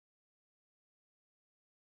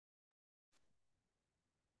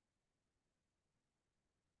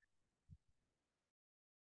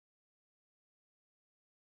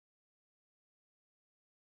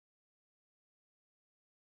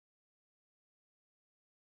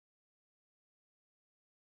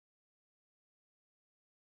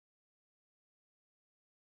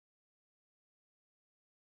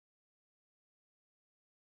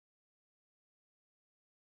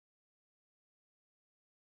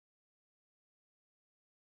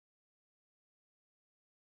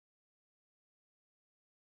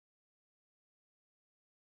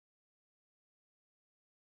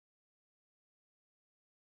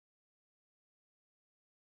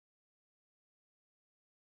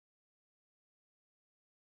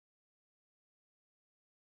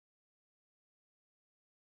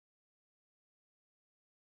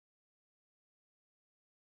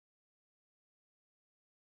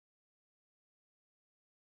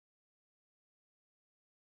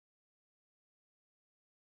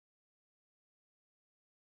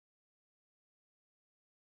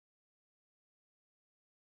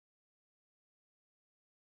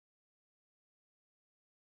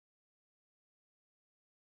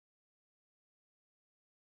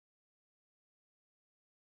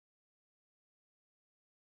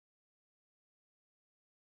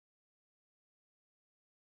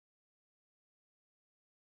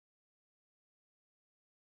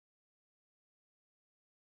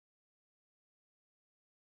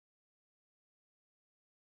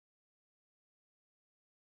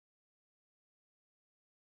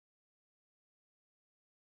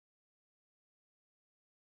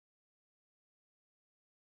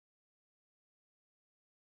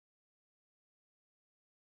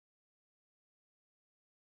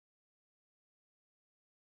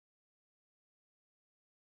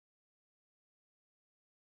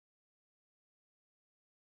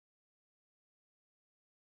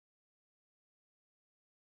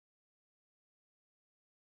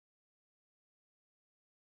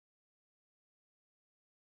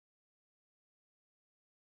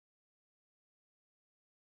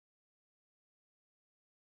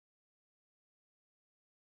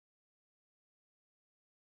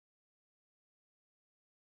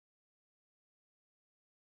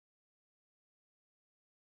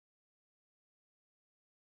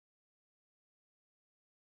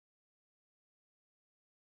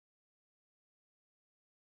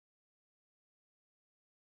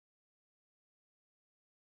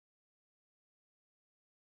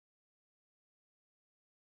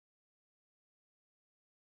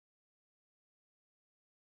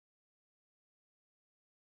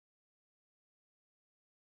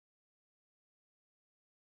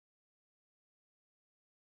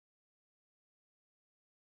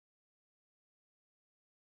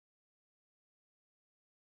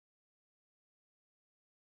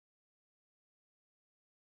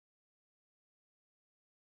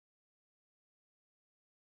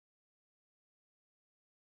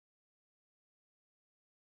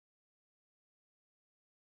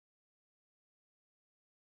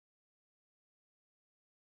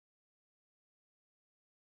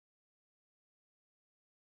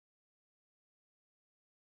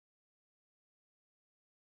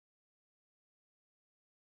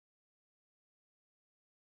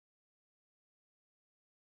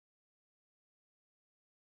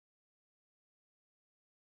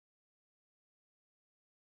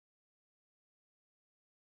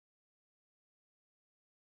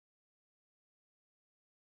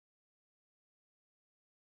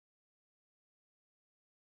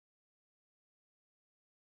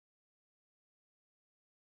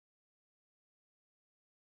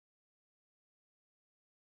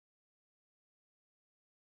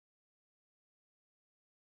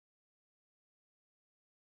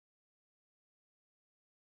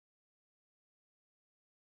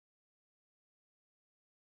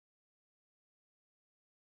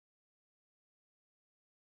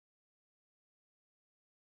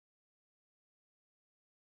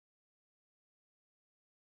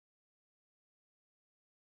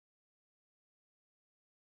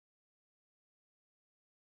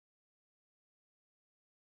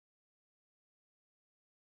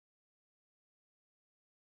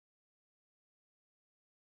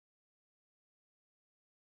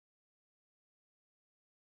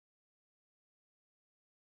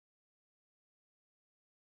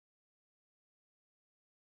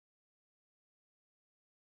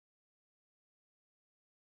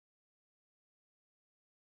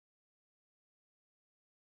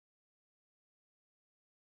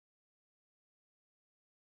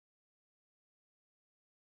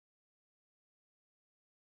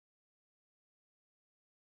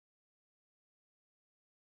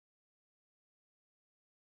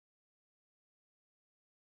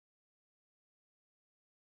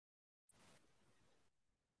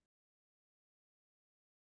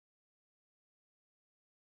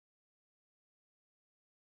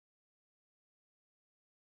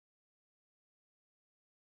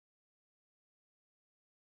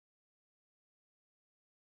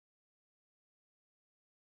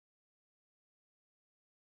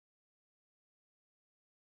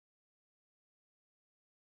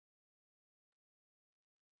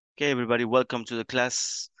Okay, everybody, welcome to the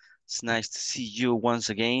class. It's nice to see you once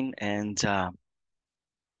again. And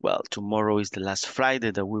well, tomorrow is the last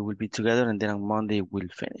Friday that we will be together, and then on Monday we'll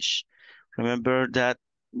finish. Remember that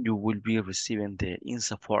you will be receiving the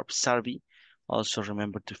INSAFORP survey. Also,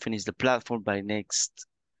 remember to finish the platform by next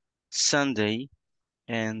Sunday.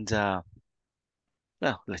 And well,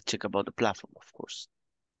 let's check about the platform, of course.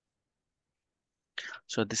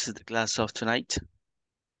 So this is the class of tonight.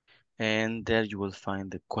 And there you will find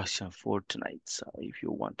the question for tonight. So if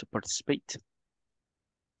you want to participate.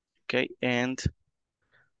 Okay, and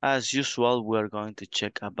as usual, we're going to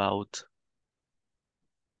check about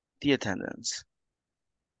the attendance.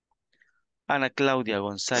 Ana Claudia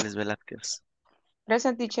González Velázquez.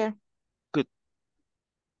 Present, teacher. Good.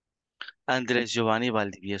 Andrés Giovanni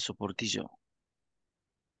Valdivieso Portillo.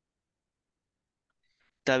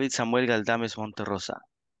 David Samuel Galdames Monterrosa.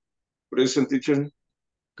 Present, teacher.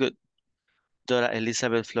 Good. Dora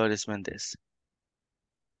Elizabeth Flores Méndez.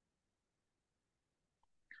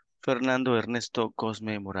 Fernando Ernesto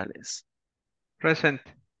Cosme Morales. Present.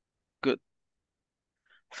 Good.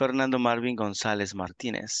 Fernando Marvin González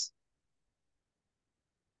Martínez.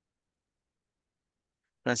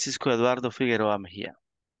 Francisco Eduardo Figueroa Mejía.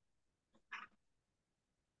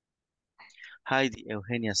 Heidi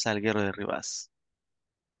Eugenia Salguero de Rivas.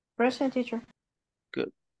 Present, teacher.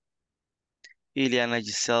 Good. Ileana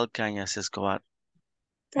Giselle Cañas Escobar.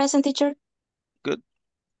 Present, teacher. Good.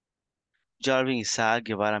 Jarvin Isaac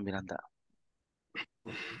Guevara Miranda.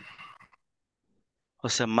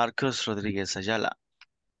 José Marcos Rodríguez Ayala.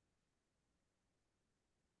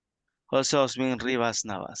 José Osmin Rivas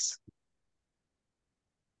Navas.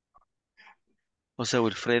 José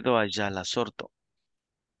Wilfredo Ayala Sorto.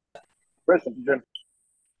 Present, teacher.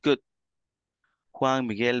 Good. Juan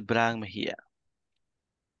Miguel Brand Mejía.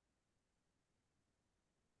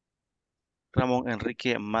 Ramón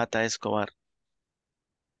Enrique Mata Escobar.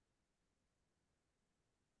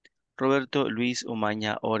 Roberto Luis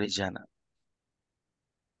Umaña Orellana.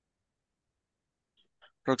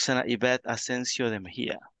 Roxana Ivette Asensio de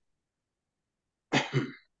Mejía.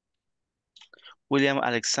 William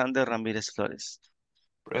Alexander Ramírez Flores.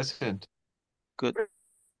 Present. Good.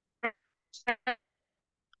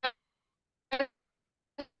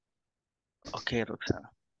 Okay,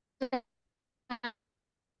 Roxana.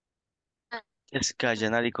 Jessica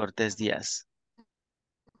Yanari Cortés Díaz.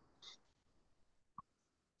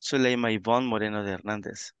 Zuleima Ivonne Moreno de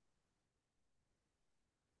Hernández.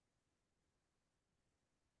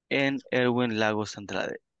 And Erwin Lagos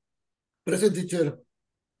Andrade. Present, teacher.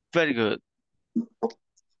 Very good.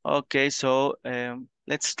 Okay, so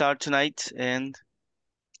let's start tonight. And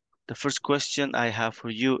the first question I have for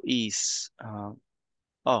you is,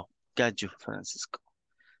 oh, got you, Francisco.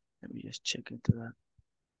 Let me just check into that.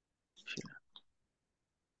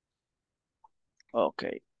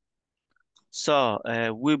 Okay. So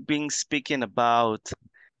we've been speaking about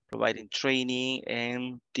providing training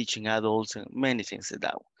and teaching adults and many things like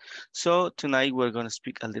that. So tonight we're going to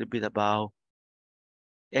speak a little bit about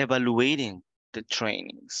evaluating the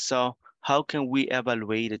training. So how can we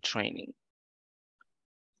evaluate the training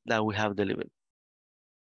that we have delivered?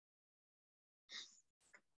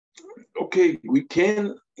 Okay, we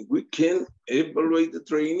can evaluate the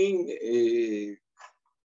training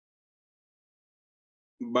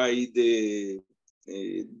by the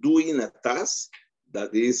doing a task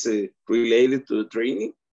that is related to the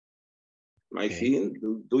training. I think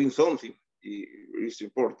doing something is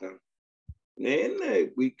important. Then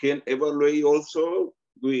we can evaluate also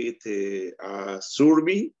with a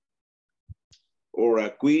survey or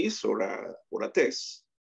a quiz or a test.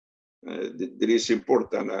 That is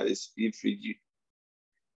important.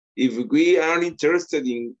 If we are interested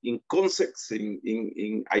in concepts,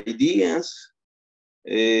 in ideas,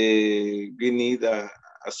 we need a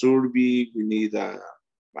survey, we need a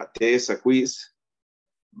test, a quiz.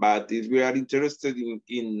 But if we are interested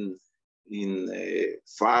in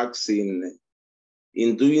facts,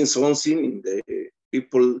 in doing something, the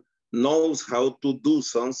people knows how to do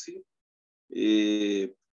something, we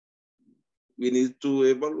need to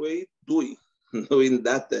evaluate doing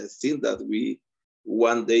that thing that we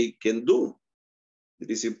one day can do. It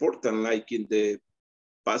is important, like in the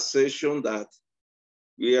past session that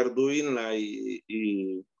we are doing, like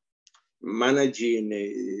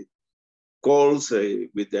managing calls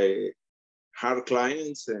with the hard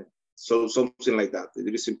clients, so something like that.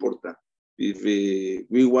 It is important. If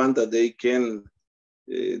we want that they can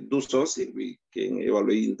do something, we can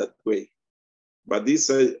evaluate in that way. But these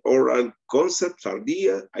oral concepts,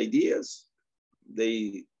 ideas,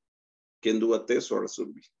 they can do a test or a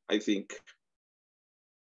survey, I think.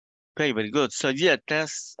 Okay, very good. So yeah,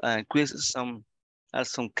 tests and quizzes are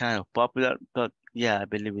some kind of popular, but yeah, I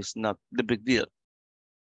believe it's not the big deal.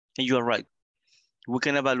 And you are right. We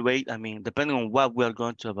can evaluate, I mean, depending on what we are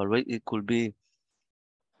going to evaluate, it could be,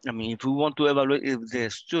 I mean, if we want to evaluate if the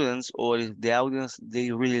students or if the audience, they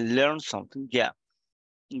really learn something, yeah,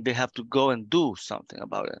 they have to go and do something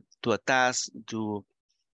about it, do a task, do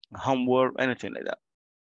homework, anything like that.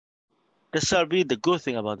 The survey, the good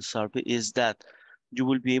thing about the survey is that you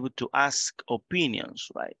will be able to ask opinions,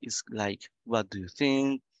 right? It's like, what do you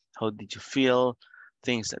think? How did you feel?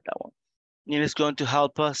 Things like that one. And it's going to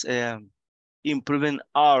help us improving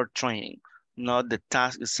our training, not the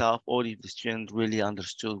task itself or if the student really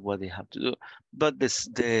understood what they have to do, but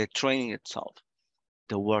the training itself,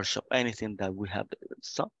 the workshop, anything that we have delivered.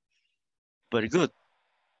 So, very good.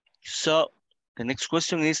 So the next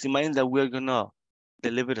question is, imagine that we're gonna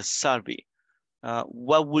deliver a survey.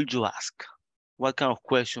 What would you ask? What kind of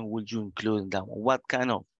question would you include in that one? What kind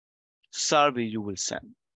of survey you will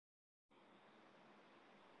send?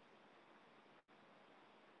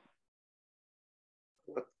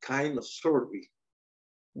 What kind of survey?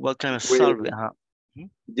 What kind of Well, survey?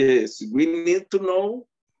 yes, we need to know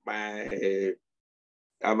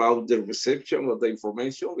about the reception of the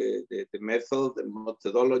information, the method, the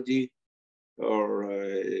methodology, or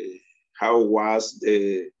how was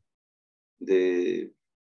the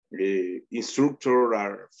instructor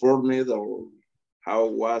are formed, or how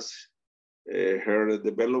was her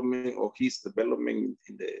development or his development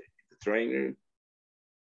in the trainer,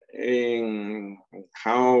 and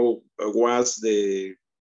how was the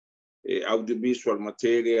audiovisual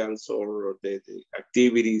materials or the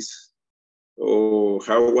activities, or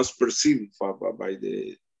how was perceived by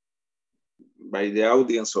the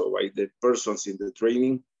audience or by the persons in the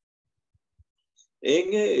training.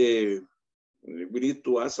 And we need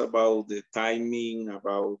to ask about the timing,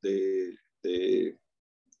 about the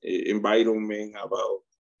environment, about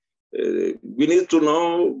we need to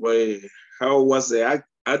know how was the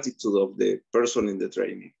attitude of the person in the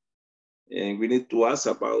training. And we need to ask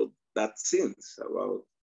about that sense, about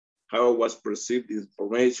how was perceived the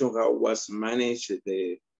information, how was managed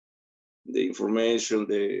the information,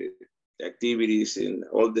 the activities, and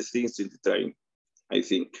all the things in the training, I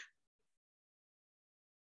think.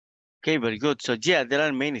 Okay, very good. So yeah, there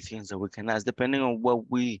are many things that we can ask depending on what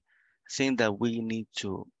we think that we need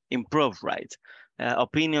to improve, right?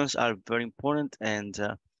 Opinions are very important. And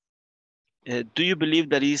do you believe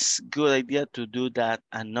that it's a good idea to do that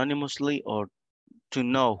anonymously or to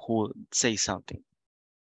know who says something?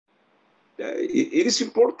 It is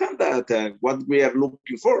important that what we are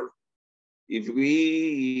looking for. If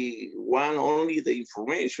we want only the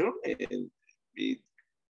information, and it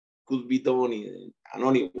could be done in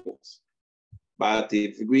anonymous. But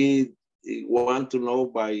if we want to know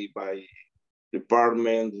by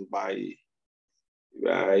department, by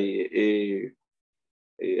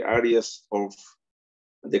areas of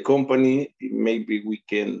the company, maybe we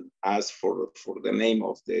can ask for the name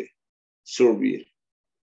of the survey,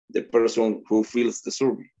 the person who fills the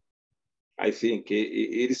survey. I think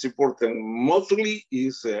it is important. Mostly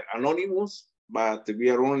is anonymous, but we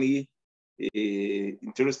are only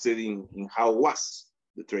interested in how was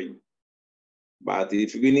the training. But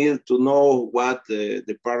if we need to know what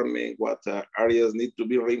department, what areas need to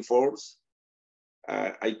be reinforced,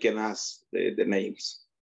 I can ask the names.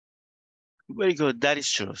 Very good. That is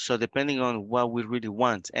true. So depending on what we really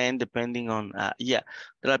want and depending on, yeah,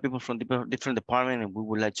 there are people from different departments and we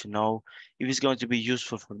would like to know if it's going to be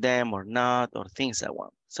useful for them or not, or things like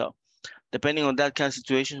that. So depending on that kind of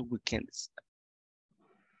situation, we can.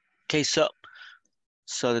 Okay, so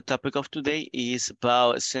the topic of today is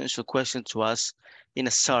about essential questions to ask in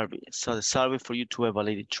a survey. So the survey for you to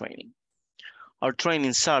evaluate the training. Our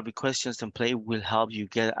training survey questions template will help you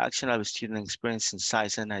get actionable student experience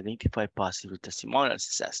insights and identify positive testimonials,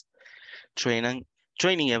 it says. Training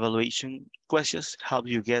evaluation questions help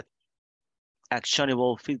you get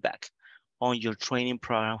actionable feedback on your training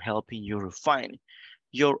program, helping you refine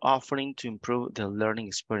your offering to improve the learning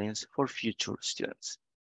experience for future students.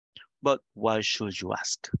 But why should you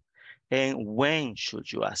ask? And when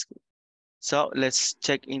should you ask it? So let's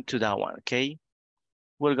check into that one, okay?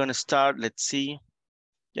 We're gonna start, let's see.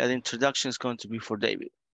 Yeah, the introduction is going to be for David.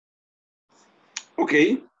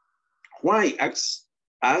 Okay, why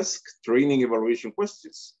ask training evaluation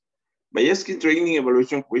questions? By asking training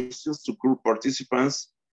evaluation questions to group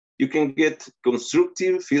participants, you can get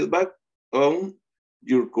constructive feedback on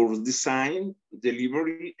your course design,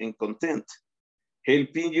 delivery, and content,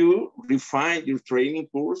 helping you refine your training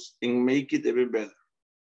course and make it even better.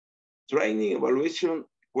 Training evaluation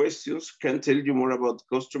questions can tell you more about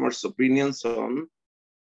customers' opinions on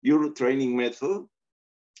your training method,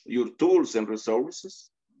 your tools and resources,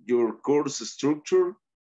 your course structure,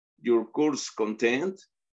 your course content,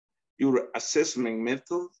 your assessment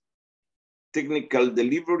method, technical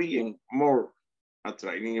delivery, and more. A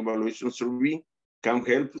training evaluation survey can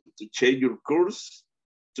help to change your course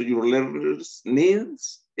to your learners'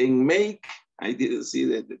 needs and make, I didn't see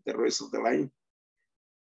the rest of the line,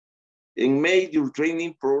 and make your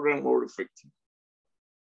training program more effective.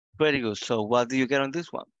 Very good. So what do you get on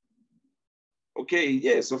this one? Okay,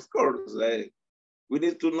 yes, of course. We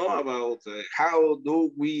need to know about how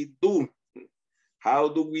do we do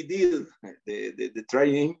the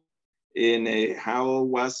training and how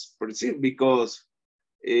was perceived, because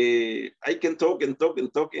I can talk and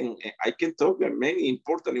I can talk many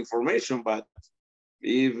important information, but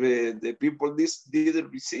if the people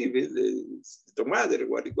didn't receive it, it don't matter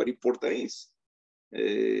what important is.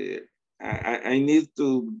 I need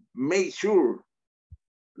to make sure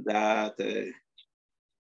that the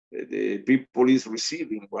people is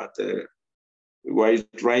receiving what we're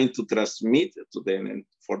trying to transmit to them, and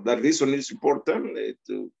for that reason, it's important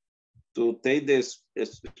to take this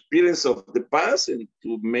experience of the past and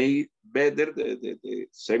to make better the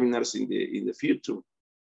seminars in the future.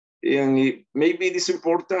 And maybe it is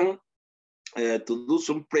important to do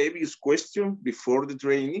some previous question before the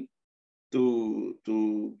training to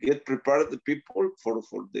get prepared the people for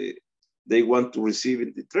they want to receive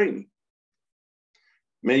in the training.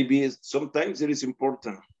 Maybe sometimes it is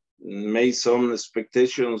important make some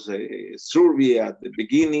expectations survey at the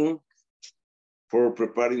beginning for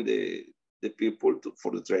preparing the people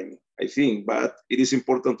for the training, I think, but it is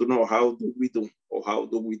important to know how do we do or how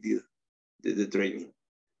do we do the training.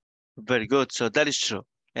 Very good. So that is true.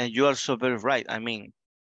 And you are so very right. I mean,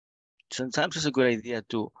 sometimes it's a good idea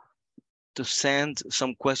to send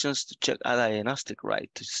some questions to check a diagnostic, right?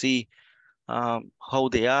 To see how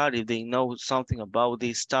they are, if they know something about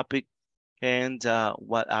this topic, and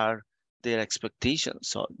what are their expectations.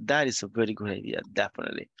 So that is a very good idea,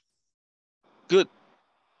 definitely. Good.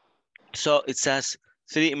 So it says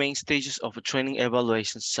 3 main stages of a training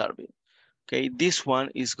evaluation survey. Okay, this one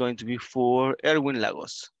is going to be for Erwin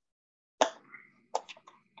Lagos.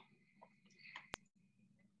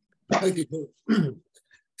 Hi, teacher.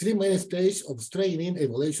 3 main stages of training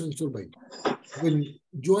evaluation survey. When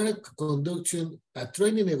you are conducting a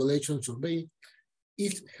training evaluation survey,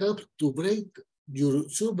 it helps to break your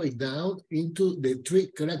survey down into the 3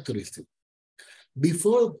 characteristics.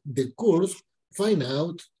 Before the course, find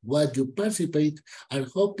out what you participate are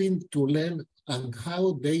hoping to learn and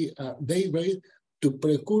how they rate to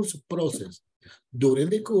pre-course process. During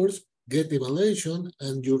the course, get evaluation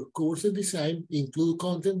and your course design include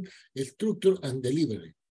content, structure, and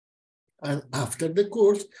delivery. And after the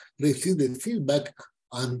course, receive the feedback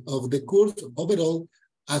of the course overall,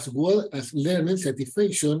 as well as learning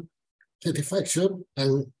satisfaction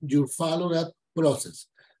and your follow-up process.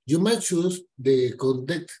 You might choose the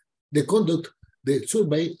conduct the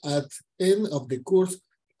survey at end of the course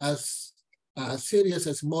as a series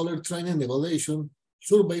of smaller training evaluation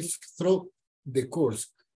surveys through the course.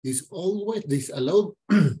 This allows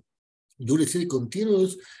you receive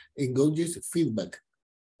continuous engaged feedback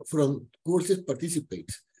from courses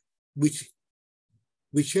participants,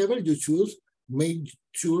 whichever you choose, make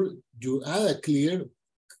sure you add a clear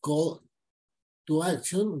call to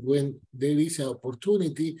action when there is an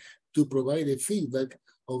opportunity to provide a feedback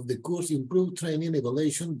of the course improved training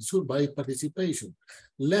evaluation survey participation,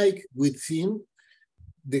 like within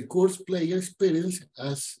the course player experience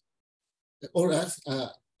as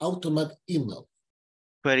automatic email.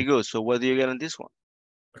 Very good. So what do you get on this one?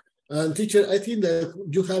 Teacher, I think that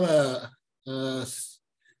you have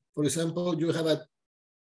for example, you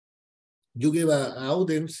give an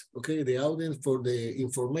audience, okay, the audience for the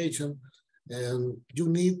information, and you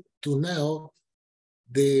need to know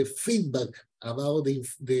the feedback about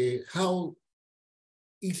the how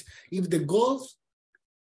is if the goals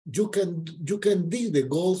you can do the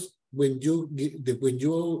goals when you gave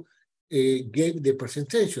the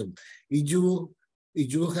presentation. If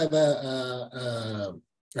you have a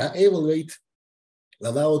evaluate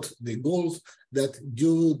about the goals that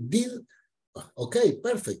you did, okay,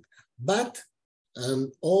 perfect. But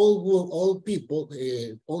all the people,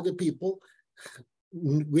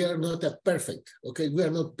 we are not perfect. Okay, we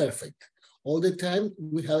are not perfect. All the time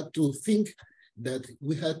we have to think that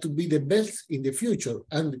we have to be the best in the future.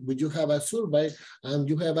 And when you have a survey and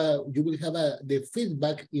you will have the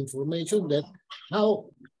feedback information that how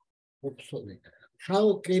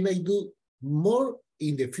can I do more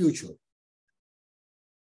in the future?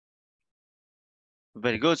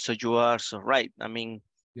 Very good. So you are so right. I mean,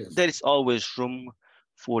 Yes. there is always room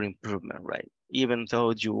for improvement, right? Even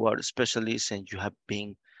though you are a specialist and you have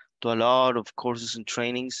been to a lot of courses and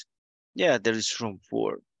trainings, yeah, there is room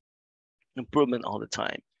for improvement all the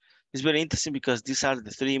time. It's very interesting because these are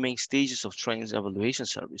the three main stages of training's evaluation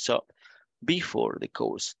survey. So before the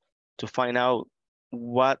course, to find out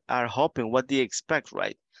what are hoping, what they expect,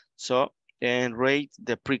 right? So and rate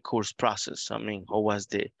the pre-course process. I mean, how was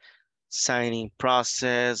the signing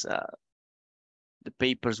process? The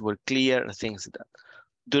papers were clear, things like that.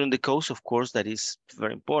 During the course, of course, that is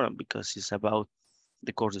very important because it's about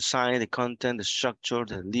the course design, the content, the structure,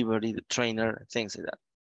 the delivery, the trainer, things like that.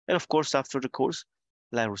 And of course, after the course,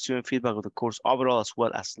 like receiving feedback of the course overall, as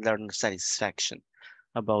well as learner satisfaction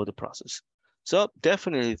about the process. So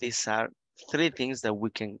definitely these are three things that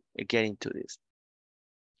we can get into this.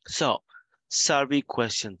 So survey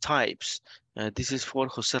question types. This is for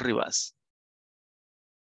Jose Rivas.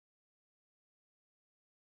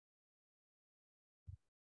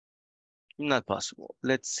 Not possible.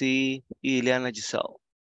 Let's see, Ileana Giselle.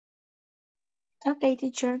 Okay,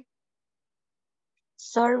 teacher.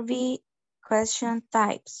 Survey question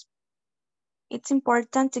types. It's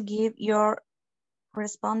important to give your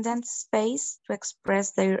respondents space to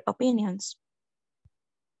express their opinions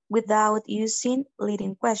without using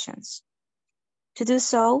leading questions. To do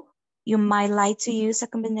so, you might like to use a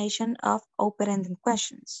combination of open-ended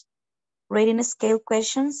questions, rating scale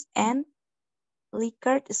questions, and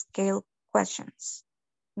Likert scale questions.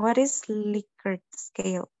 What is Likert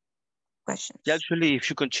scale questions? Actually, if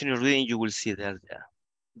you continue reading, you will see that.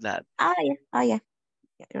 Oh yeah,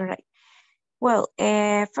 you're right. Well,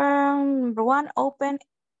 from number one,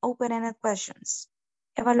 open-ended questions.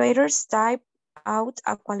 Evaluators type out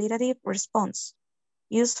a qualitative response,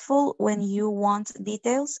 useful when you want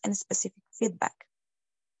details and specific feedback.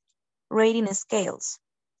 Rating scales.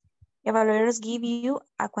 Evaluators give you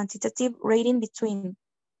a quantitative rating between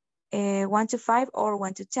 1 to 5 or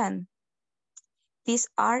 1 to 10. These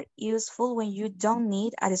are useful when you don't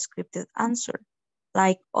need a descriptive answer,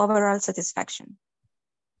 like overall satisfaction.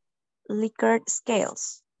 Likert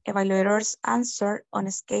scales. Evaluators answer on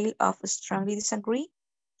a scale of strongly disagree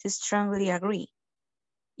to strongly agree.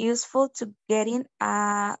 Useful to getting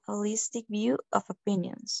a holistic view of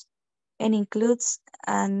opinions and includes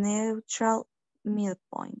a neutral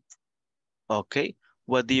midpoint. Okay,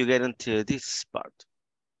 what do you get into this part?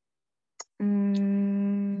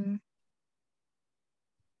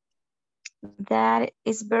 That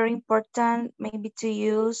is very important, maybe to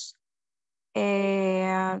use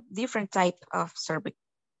a different type of survey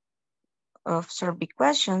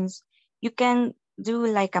questions. You can do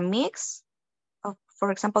like a mix of,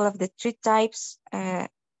 for example, of the three types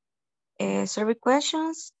survey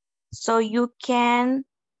questions. So you can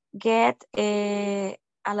get a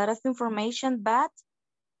lot of information, but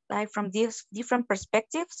like from these different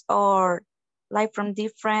perspectives or like from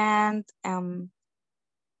different,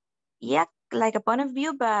 yeah, like a point of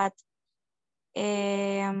view, but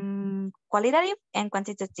qualitative and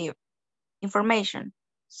quantitative information.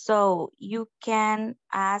 So you can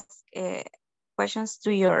ask questions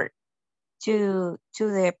to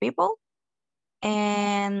the people,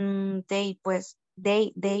 and they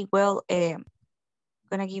will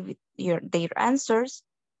gonna give their answers.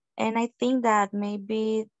 And I think that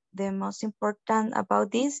maybe the most important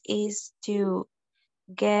about this is to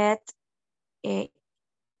get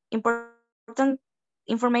important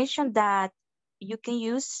information that you can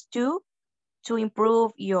use to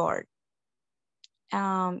improve your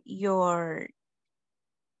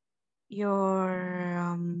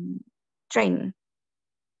training.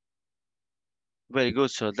 Very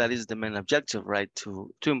good. So that is the main objective, right?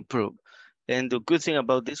 To improve. And the good thing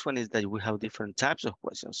about this one is that we have different types of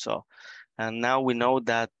questions. So, and now we know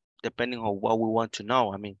that depending on what we want to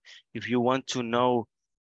know. I mean, if you want to know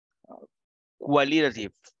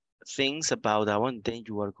qualitative things about that one, then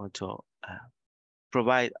you are going to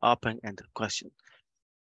provide open-ended question.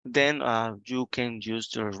 Then you can use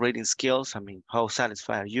the rating skills. I mean, how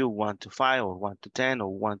satisfied are you? 1 to 5 or 1 to 10 or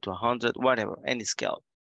 1 to 100, whatever, any scale.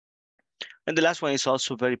 And the last one is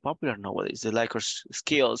also very popular nowadays, the Likert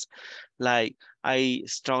skills, like I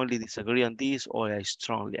strongly disagree on this or I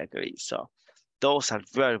strongly agree. So those are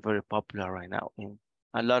very, very popular right now. In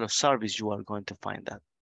a lot of surveys, you are going to find that.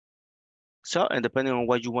 So, and depending on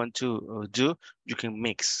what you want to do, you can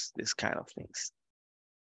mix this kind of things.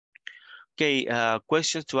 Okay,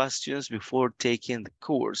 questions to ask students before taking the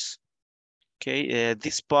course. Okay,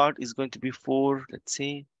 this part is going to be for, let's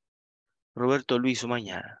see, Roberto Luis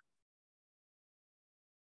Umaña.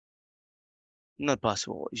 Not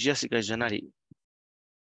possible. Jessica Janari.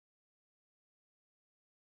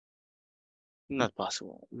 Not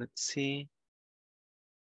possible. Let's see.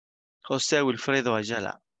 Jose Wilfredo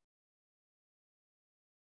Ayala.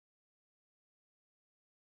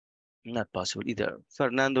 Not possible either.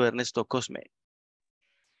 Fernando Ernesto Cosme.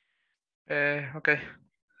 Okay.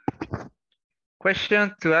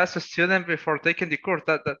 Question to ask a student before taking the course.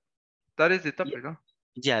 That is the topic, no?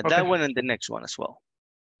 Yeah, Okay. that one and the next one as well.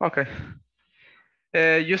 Okay.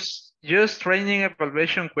 Use training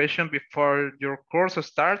evaluation question before your course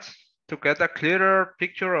starts to get a clearer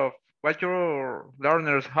picture of what your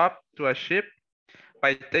learners hope to achieve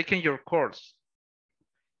by taking your course.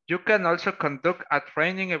 You can also conduct a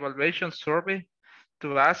training evaluation survey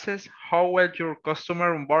to assess how well your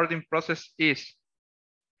customer onboarding process is.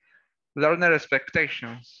 Learner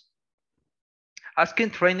expectations. Asking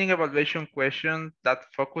training evaluation questions that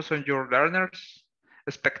focus on your learners'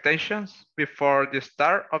 expectations before the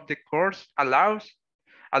start of the course allows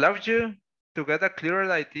you to get a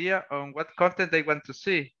clearer idea on what content they want to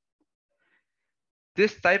see.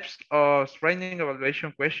 These types of training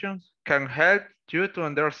evaluation questions can help you to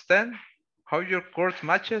understand how your course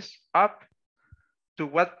matches up to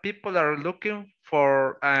what people are looking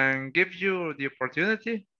for and give you the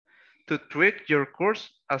opportunity to tweak your course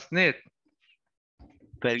as needed.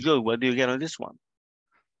 Very good. What do you get on this one?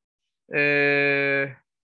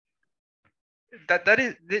 That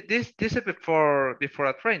is this is before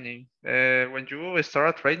a training. When you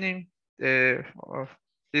start a training,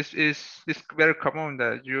 this is very common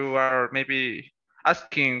that you are maybe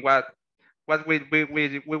asking what we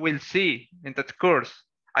will see in that course.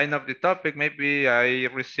 I know the topic. Maybe I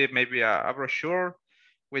receive maybe a brochure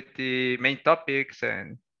with the main topics,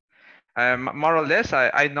 and more or less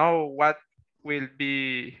I know what will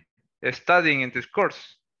be studying in this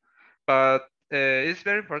course. But it's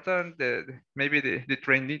very important that maybe the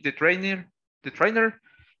trainer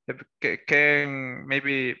can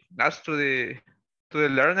maybe ask to the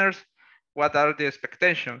learners what are the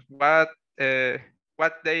expectations, what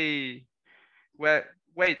they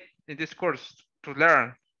wait in this course to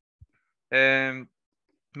learn, and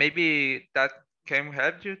maybe that can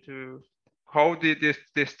help you to how the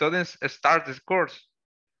students start this course.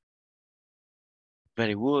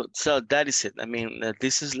 Very good. So that is it. I mean,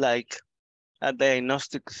 this is like a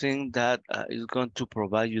diagnostic thing that is going to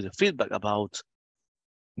provide you the feedback about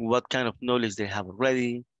what kind of knowledge they have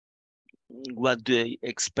already, what do they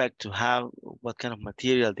expect to have, what kind of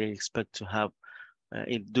material they expect to have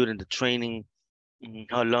during the training,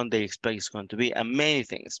 how long they expect it's going to be, and many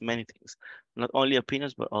things, not only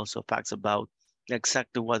opinions, but also facts about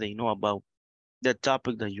exactly what they know about the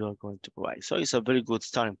topic that you are going to provide. So it's a very good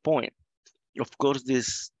starting point. Of course,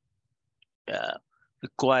 this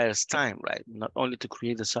requires time, right? Not only to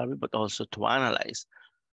create the survey, but also to analyze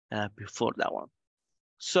before that one.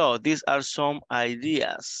 So these are some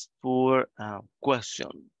ideas for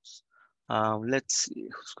questions. Let's see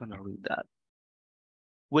who's gonna read that.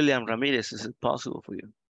 William Ramirez, is it possible for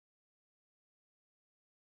you?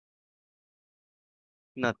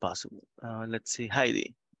 Not possible. Let's see,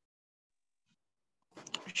 Heidi.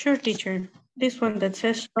 Sure, teacher. This one that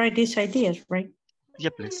says write these ideas, right?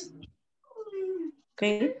 Yeah, please.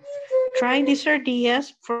 Okay. Try these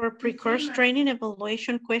ideas for pre-course training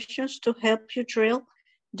evaluation questions to help you drill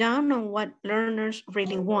down on what learners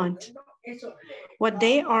really want.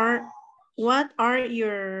 What are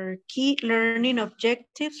your key learning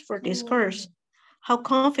objectives for this course? How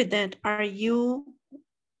confident are you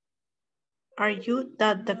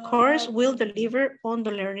that the course will deliver on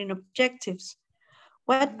the learning objectives?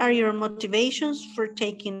 What are your motivations for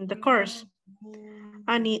taking the course?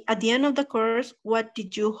 And at the end of the course, what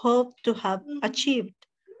did you hope to have achieved?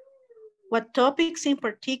 What topics in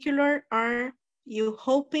particular are you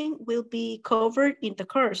hoping will be covered in the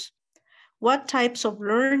course? What types of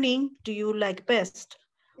learning do you like best?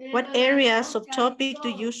 What areas of topic do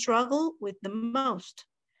you struggle with the most?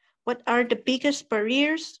 What are the biggest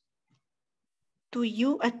barriers to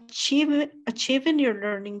you achieving your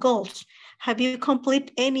learning goals? Have you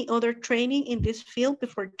completed any other training in this field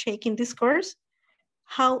before taking this course?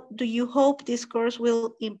 How do you hope this course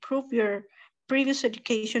will improve your previous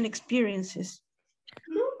education experiences?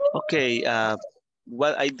 Okay,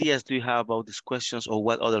 what ideas do you have about these questions, or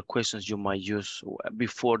what other questions you might use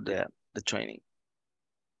before the training?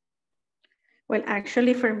 Well,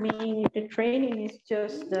 actually for me, the training is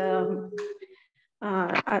just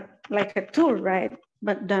like a tool, right?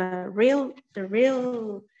 But the real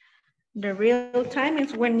time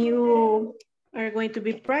is when you are going to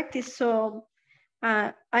be practiced. So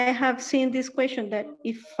I have seen this question that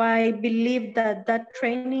if I believe that that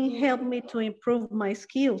training helped me to improve my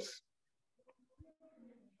skills.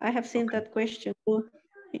 I have seen Okay. that question too.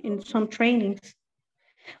 in some trainings.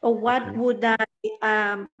 Or what Okay.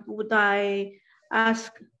 would I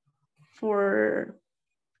ask for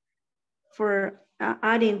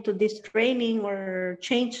adding to this training or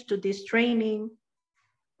change to this training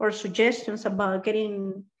or suggestions about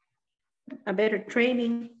getting a better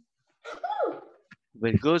training?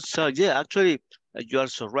 Very good. So yeah, actually, you are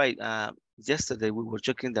so right. Yesterday we were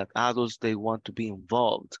checking that adults, they want to be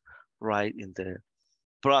involved, right, in the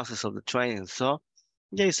process of the training. So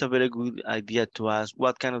yeah, it's a very good idea to ask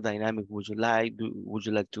what kind of dynamic would you like? Would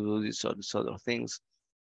you like to do this or this other things?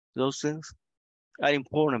 Those things are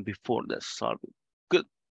important before the solving. Good.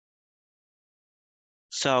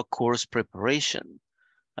 So course preparation.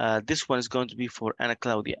 This one is going to be for Ana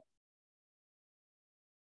Claudia.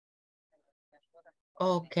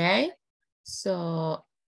 Okay. So,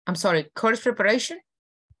 I'm sorry, course preparation?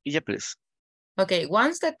 Yeah, please. Okay,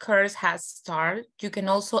 once the course has started, you can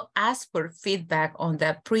also ask for feedback on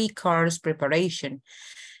the pre-course preparation.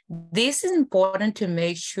 This is important to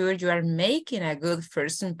make sure you are making a good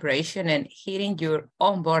first impression and hitting your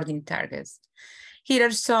onboarding targets. Here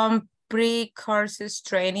are some pre-courses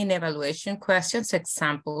training evaluation questions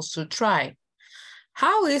examples to try.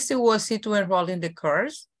 How easy was it to enroll in the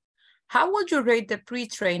course? How would you rate the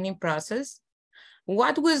pre-training process?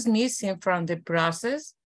 What was missing from the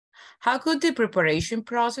process? How could the preparation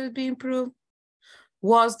process be improved?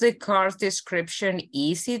 Was the course description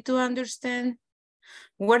easy to understand?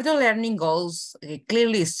 Were the learning goals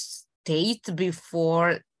clearly stated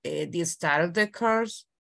before the start of the course?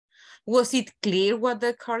 Was it clear what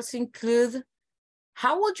the course included?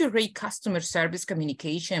 How would you rate customer service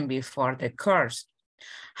communication before the course?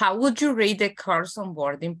 How would you rate the course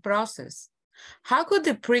onboarding process? How could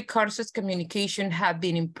the pre-courses communication have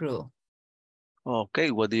been improved? Okay,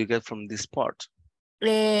 what do you get from this part?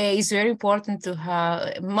 It's very important to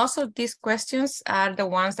have, most of these questions are the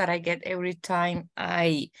ones that I get every time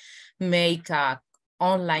I make a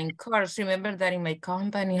online course. Remember that in my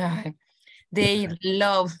company, they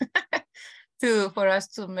love for us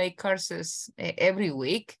to make courses every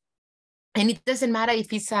week. And it doesn't matter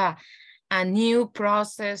if it's a new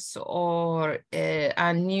process or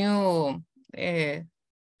a new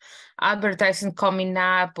advertising coming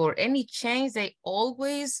up or any change, they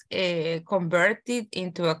always convert it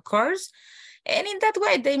into a course. And in that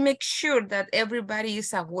way, they make sure that everybody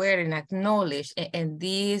is aware and acknowledged. And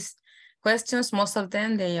these questions, most of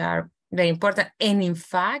them, they are very important. And in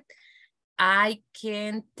fact, I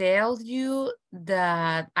can tell you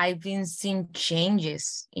that I've been seeing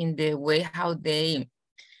changes in the way how they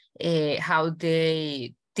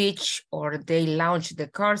teach or they launch the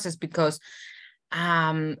courses, because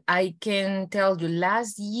I can tell you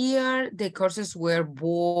last year, the courses were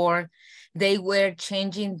bored. They were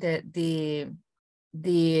changing the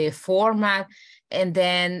format, and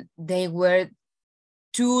then they were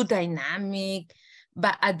too dynamic.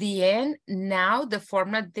 But at the end, now the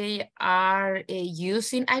format they are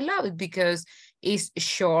using, I love it because it's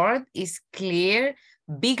short, it's clear,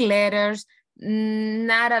 big letters,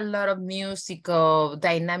 not a lot of music or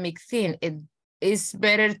dynamic thing. It is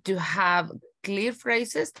better to have clear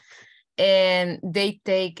phrases, and they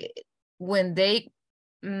take, when they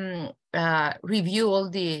review all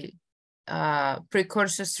the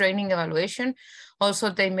pre-courses training evaluation,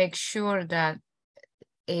 also they make sure that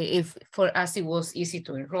if for us it was easy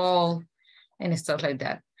to enroll and stuff like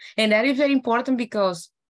that. And that is very important because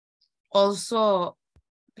also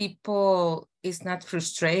people is not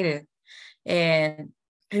frustrated. And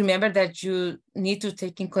remember that you need to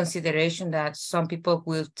take in consideration that some people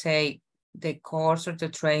will take the course or the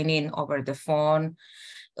training over the phone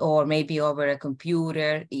or maybe over a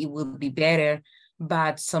computer. It will be better,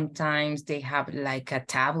 but sometimes they have like a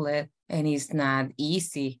tablet and it's not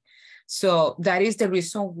easy. So that is the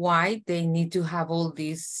reason why they need to have all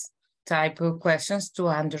these type of questions to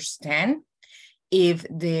understand if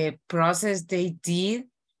the process they did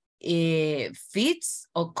fits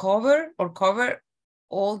or cover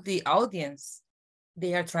all the audience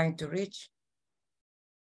they are trying to reach.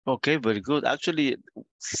 Okay, very good. Actually,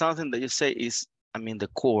 something that you say is, I mean, the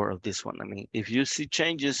core of this one. I mean, if you see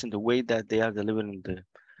changes in the way that they are delivering the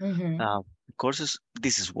courses,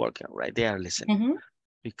 this is working, right? They are listening.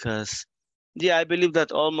 Because, yeah, I believe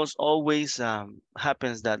that almost always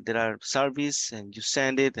happens that there are surveys and you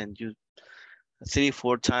send it and you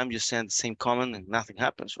 3-4 times you send the same comment and nothing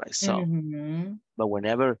happens, right? So, but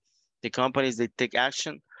whenever the companies, they take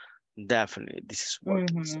action, definitely this is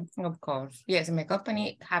working. Of course. Yes, my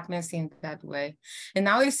company happens in that way. And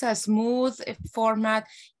now it's a smooth format,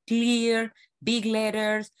 clear, big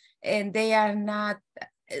letters, and they are not,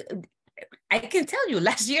 I can tell you,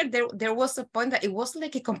 last year there was a point that it was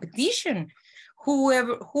like a competition. Who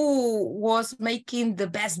was making the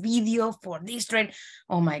best video for this trend?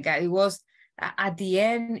 Oh my God, it was at the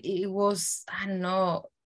end, it was, I don't know,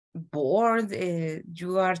 bored.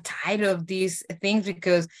 You are tired of these things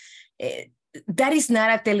because that is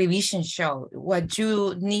not a television show. What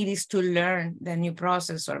you need is to learn the new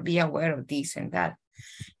process or be aware of this and that.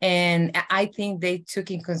 And I think they took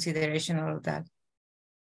in consideration all of that.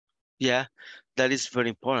 Yeah, that is very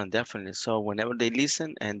important, definitely. So whenever they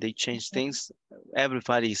listen and they change things,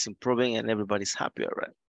 everybody is improving and everybody's happier,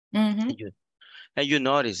 right? Mm-hmm. And you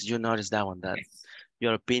notice that one, that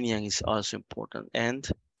your opinion is also important. And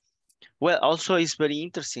well, also it's very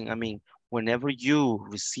interesting. I mean, whenever you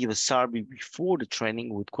receive a survey before the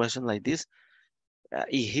training with questions like this,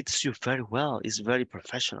 it hits you very well. It's very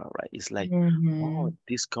professional, right? It's like, oh,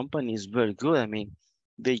 this company is very good. I mean,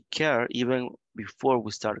 they care even before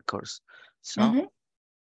we start a course. So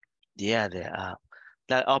yeah,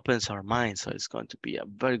 that opens our mind. So it's going to be a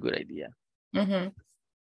very good idea.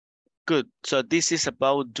 Good. So this is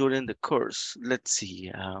about during the course. Let's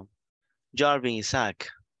see. Jarvin, Isaac.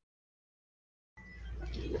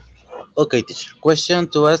 Okay, teacher. Question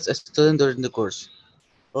to ask a student during the course.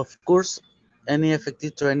 Of course, any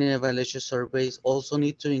effective training evaluation surveys also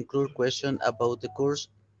need to include questions about the course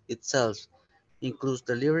itself, includes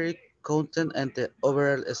delivery, content, and the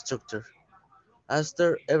overall structure.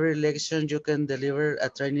 After every lection, you can deliver a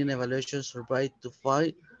training evaluation survey to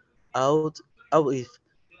find out how if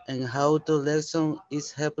and how the lesson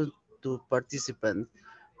is helping to participants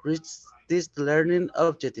reach these learning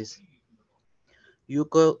objectives. You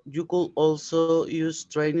could also use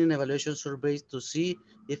training evaluation surveys to see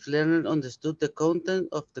if learners understood the content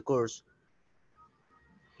of the course.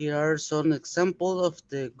 Here are some examples of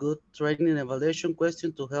the good training evaluation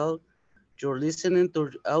questions to help your listening to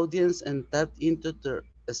the audience and tap into their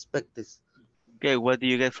perspectives. Okay, what do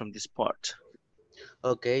you get from this part?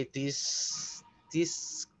 Okay, this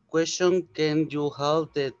question can you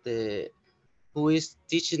help the who is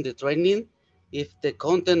teaching the training if the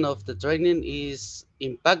content of the training is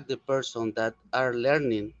impact the person that are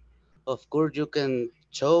learning. Of course you can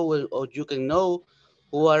show or you can know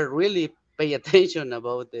who are really pay attention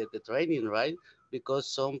about the training, right? Because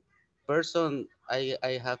some person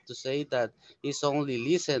I have to say that is only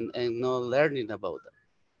listen and not learning about that.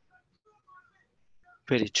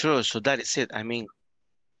 Very true. So that is it. I mean,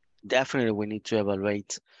 definitely we need to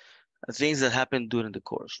evaluate things that happen during the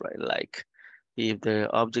course, right? Like if the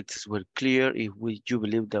objectives were clear, if you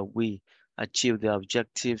believe that we achieved the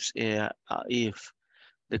objectives, if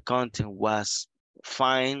the content was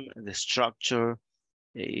fine, the structure,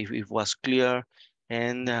 if it was clear.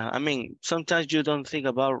 And I mean, sometimes you don't think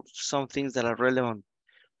about some things that are relevant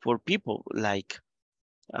for people, like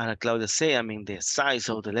Claudia say, I mean, the size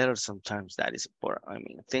of the letter, sometimes that is important. I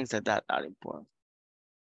mean, things like that are important.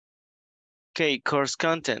 Okay, course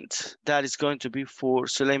content. That is going to be for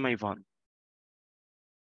Suleima Ivan.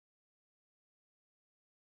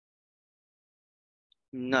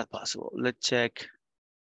 Not possible. Let's check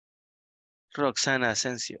Roxana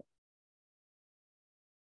Asensio.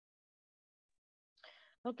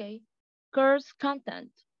 Okay, course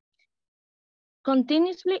content.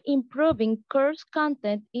 Continuously improving course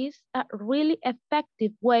content is a really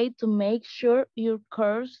effective way to make sure your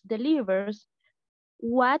course delivers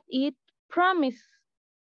what it promises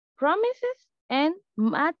and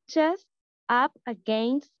matches up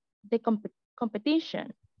against the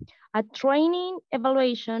competition. A training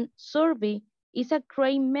evaluation survey is a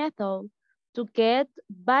great method to get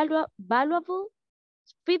valuable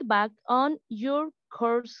feedback on your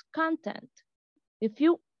course content. If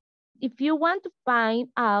you want to find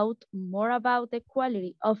out more about the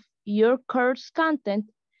quality of your course content,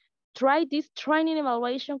 try these training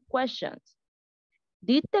evaluation questions.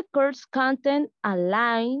 Did the course content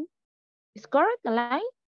align? Is correct? Align?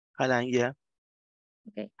 Alan, yeah.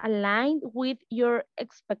 Okay. Aligned with your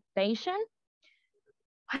expectation?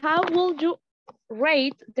 How would you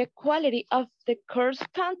rate the quality of the course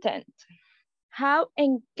content? How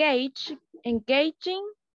engaging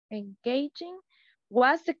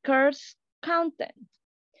was the course content?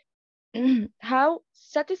 How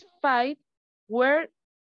satisfied were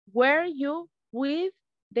you with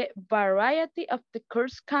the variety of the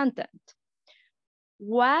course content?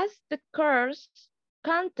 Was the course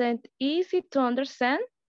content easy to understand?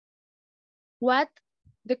 Was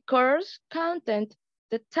the course content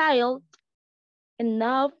detailed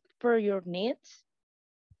enough for your needs?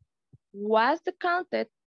 Was the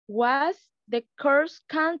course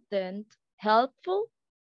content helpful?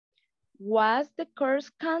 Was the course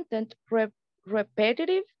content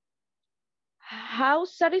repetitive? how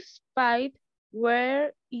satisfied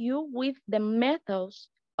were you with the methods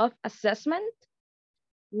of assessment?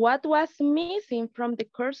 What was missing from the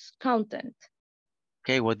course content?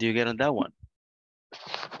 Okay, what do you get on that one?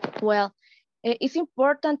 Well, it's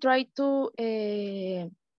important try to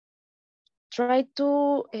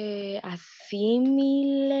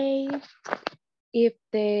assimilate if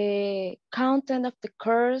the content of the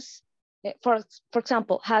course, for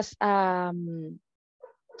example, has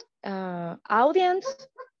audience.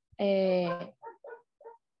 In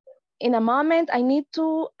a moment, I need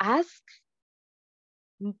to ask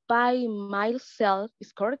by myself.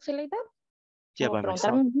 Is correct say like that? Yeah, by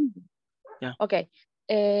myself. Yeah. Okay.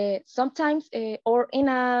 Sometimes, or in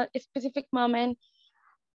a specific moment,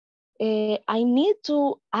 I need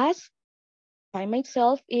to ask by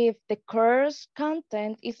myself if the course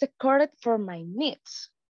content is correct for my needs.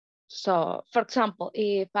 So, for example,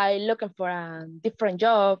 if I'm looking for a different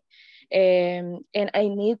job and I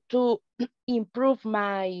need to improve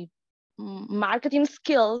my marketing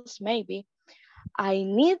skills, maybe I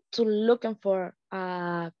need to looking for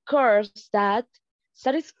a course that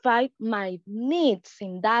satisfies my needs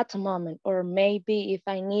in that moment, or maybe if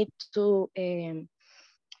I need to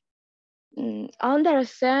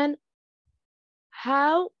understand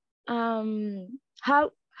how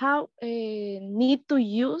need to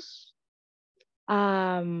use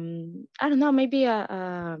I don't know, maybe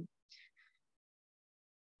some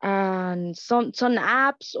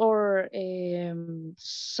apps or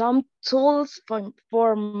some tools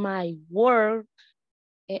for my work.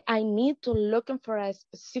 I need to looking for a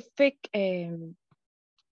specific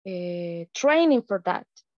training for that.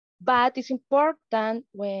 But it's important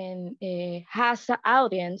when has an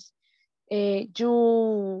audience,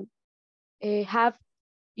 you have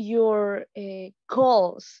your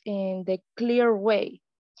goals in the clear way,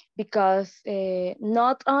 because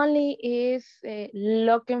not only is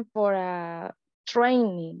looking for a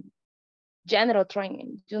training, general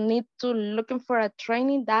training, you need to looking for a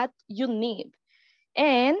training that you need.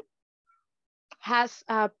 And as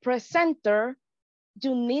a presenter,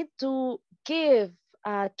 you need to give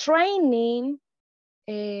a training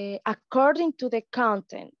according to the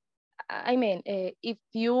content. I mean, if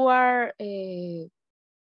you are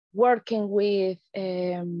working with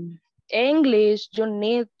English, you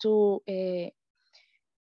need to in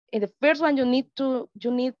the first one you need to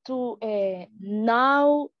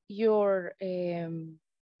know your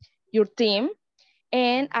team,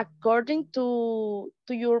 and according to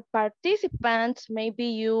your participants, maybe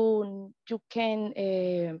you can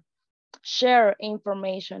share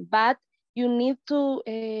information, but you need to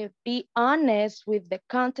be honest with the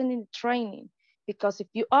content in the training, because if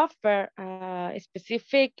you offer a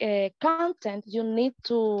specific content, you need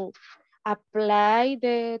to apply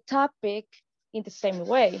the topic in the same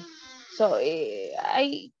way. So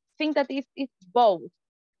I think that it's both.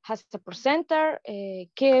 As a presenter,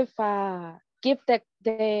 give the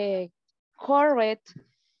correct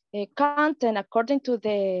content according to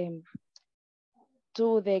the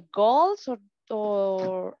goals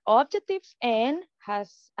or objectives, and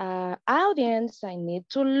has audience, I need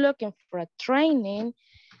to looking for a training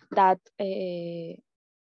that I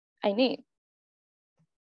need.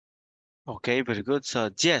 Okay, very good.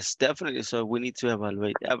 So yes, definitely. So we need to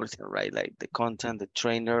evaluate everything, right? Like the content, the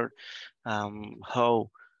trainer, how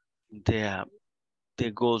the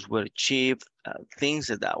goals were achieved, things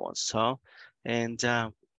like that one. So, and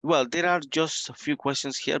well, there are just a few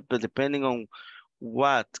questions here, but depending on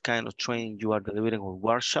what kind of training you are delivering or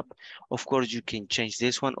workshop, of course you can change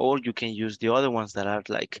this one, or you can use the other ones that are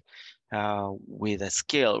like with a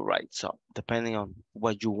scale, right? So depending on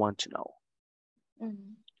what you want to know.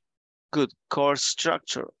 Mm-hmm. Good. Course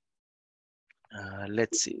structure.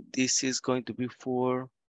 Let's see. This is going to be for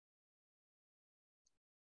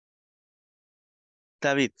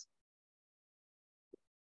David.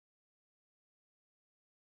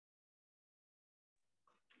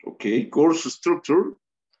 Okay, course structure.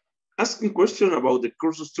 Asking questions about the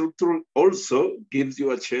course structure also gives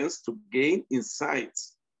you a chance to gain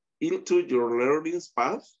insights into your learning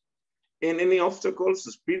path and any obstacles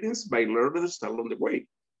experienced by learners along the way.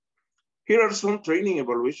 Here are some training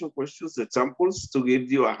evaluation questions examples to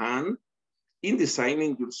give you a hand in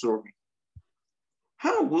designing your survey.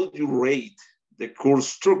 How would you rate the course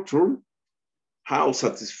structure? How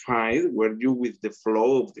satisfied were you with the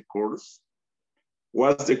flow of the course?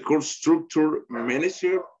 Was the course structure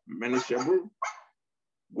manageable?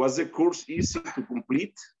 Was the course easy to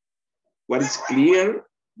complete? What is clear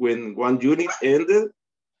when one unit ended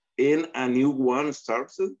and a new one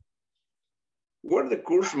started? Were the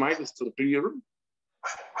course milestones clear?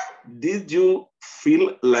 Did you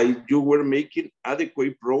feel like you were making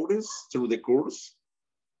adequate progress through the course?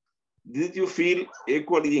 Did you feel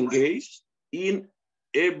equally engaged in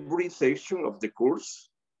every section of the course?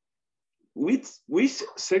 Which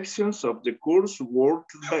sections of the course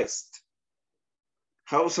worked best?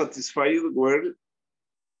 How satisfied were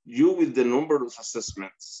you with the number of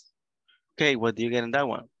assessments? Okay, what do you get in that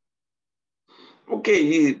one?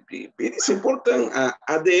 Okay, it is important.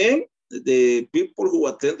 At the end, the people who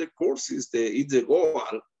attend the course is the goal,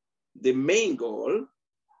 the main goal,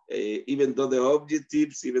 even though the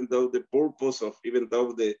objectives, even though the purpose of, even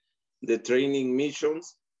though the training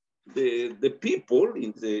missions, the people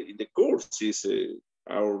in the course is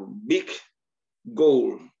our big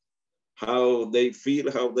goal. How they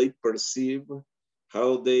feel, how they perceive,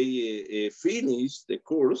 how they finish the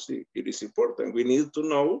course, it is important. We need to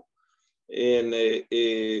know and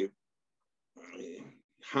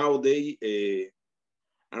how they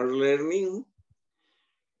are learning,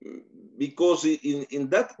 because in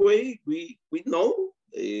that way we know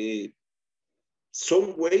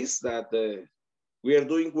some ways that we are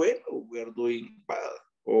doing well, or we are doing bad,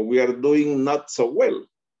 or we are doing not so well.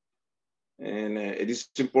 And it is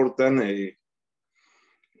important.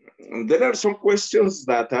 There are some questions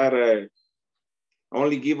that are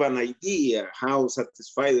only give an idea how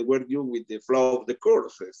satisfied were you with the flow of the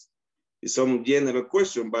courses. It's some general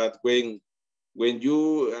question, but when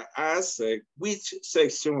you ask which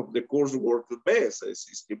section of the course worked best,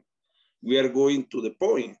 we are going to the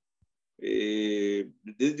point.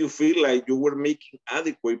 Did you feel like you were making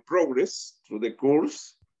adequate progress through the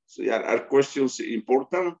course? So are questions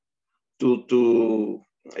important to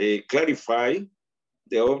clarify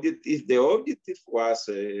the objective, if the objective was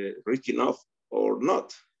rich enough or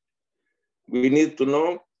not. We need to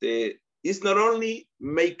know it's not only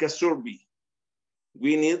make a survey.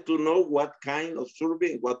 We need to know what kind of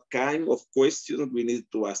survey, what kind of questions we need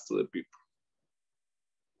to ask to the people.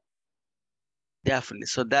 Definitely.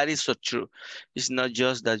 So that is so true. It's not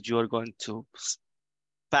just that you are going to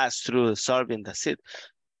pass through the survey and that's it.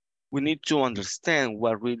 We need to understand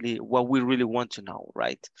what we really want to know,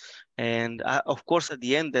 right? And of course, at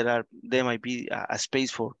the end, there might be a space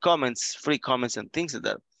for comments, free comments and things like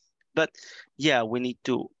that. But yeah, we need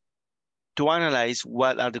to analyze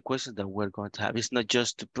what are the questions that we're going to have. It's not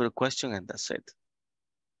just to put a question and that's it.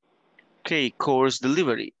 Okay, course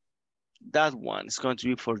delivery. That one is going to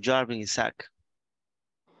be for Jarvin Isaac.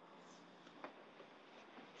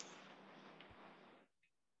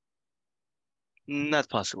 Not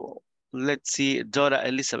possible. Let's see, Dora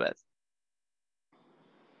Elizabeth.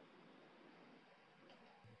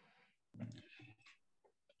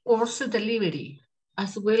 Course delivery,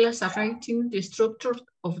 as well as arranging the structure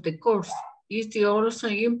of the course. It's also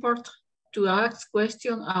important to ask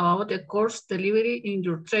questions about the course delivery in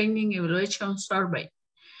your training evaluation survey.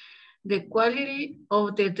 The quality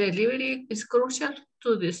of the delivery is crucial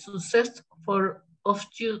to the success of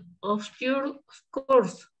your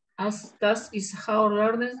course, as that is how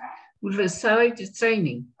learners will receive the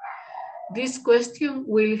training. This question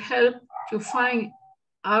will help to find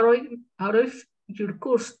out if your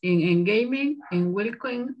course is engaging and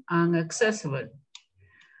welcoming and accessible.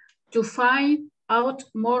 To find out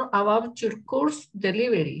more about your course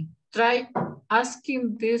delivery, try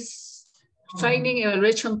asking this training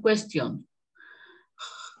evaluation question.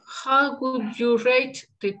 How would you rate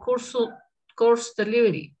the course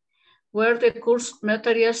delivery? Were the course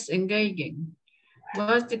materials engaging?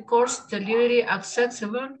 Was the course delivery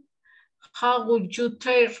accessible? How would you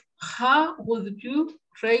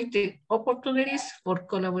rate the opportunities for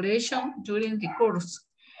collaboration during the course?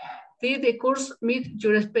 Did the course meet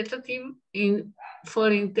your expectative for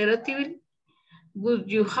interactivity?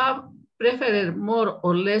 Would you have preferred more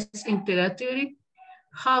or less interactivity?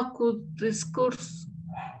 How could the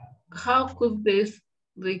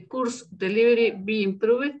course delivery be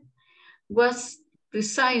improved? Was the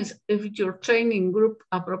size of your training group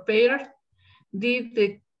appropriate? Did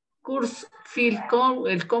the course feel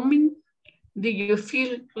welcoming? Did you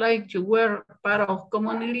feel like you were part of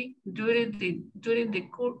community during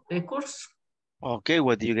the course? Okay,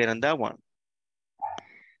 what do you get on that one?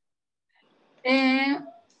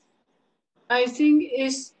 I think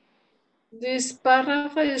this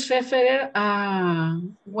paragraph is referred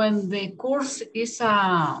when the course is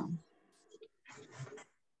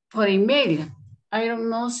for email. I don't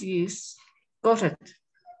know if it's correct.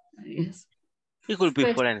 Yes. It could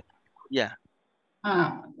be for anything. Yeah.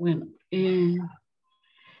 Bueno. The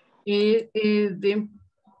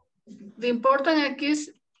important aquí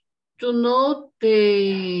is to know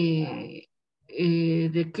the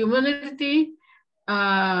community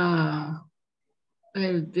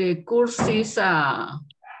the course is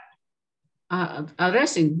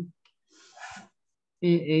addressing,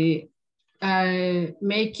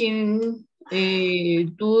 making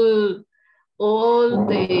do all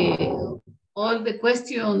the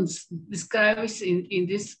questions described in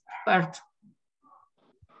this part.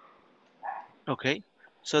 Okay,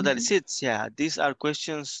 so that is it. Yeah, these are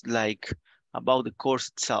questions like about the course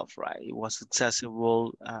itself, right? It was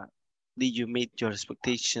accessible. Did you meet your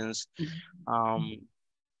expectations? Um,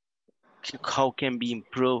 how can be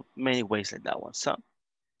improved? Many ways like that one. So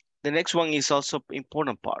the next one is also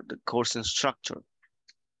important part, the course instructor.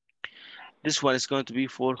 This one is going to be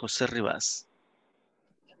for Jose Rivas.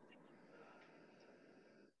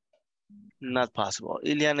 Not possible.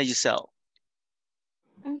 Ileana Giselle.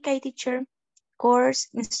 Okay, teacher. Course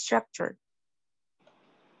instructor.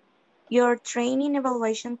 Your training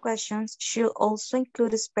evaluation questions should also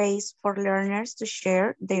include a space for learners to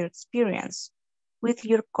share their experience with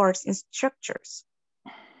your course instructors.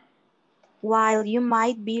 While you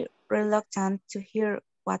might be reluctant to hear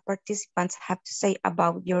what participants have to say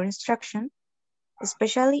about your instruction,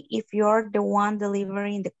 especially if you're the one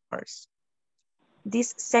delivering the course,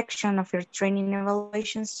 this section of your training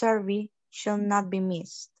evaluation survey shall not be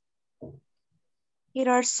missed. Here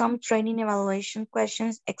are some training evaluation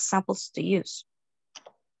questions examples to use.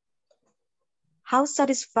 How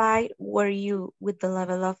satisfied were you with the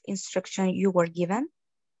level of instruction you were given?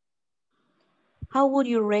 How would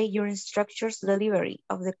you rate your instructor's delivery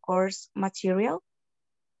of the course material?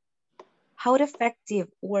 How effective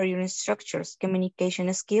were your instructor's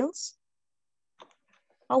communication skills?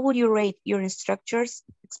 How would you rate your instructor's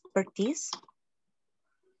expertise?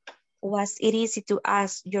 Was it easy to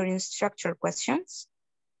ask your instructor questions?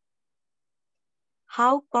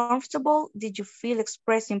 How comfortable did you feel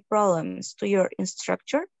expressing problems to your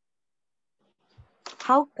instructor?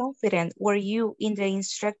 How confident were you in the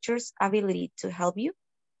instructor's ability to help you?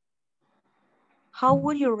 How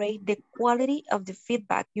would you rate the quality of the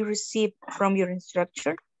feedback you received from your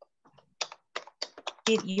instructor?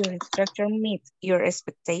 Did your instructor meet your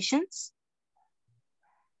expectations?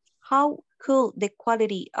 How could the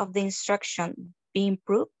quality of the instruction be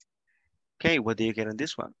improved? Okay, what do you get on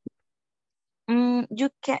this one?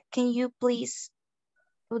 Can you please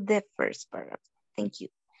put the first paragraph? Thank you.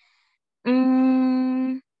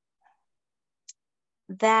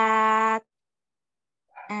 Let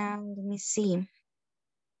me see.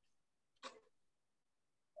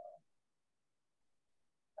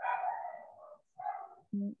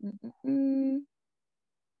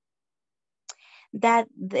 That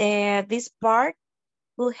this part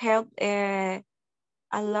will help a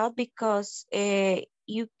lot because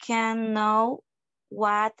you can know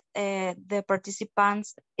what the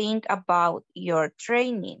participants think about your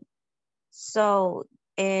training. So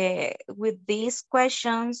with these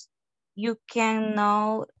questions, you can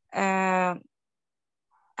know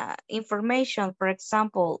information. For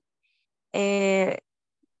example,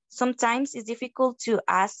 sometimes it's difficult to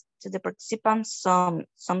ask to the participants some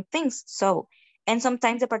things. So, and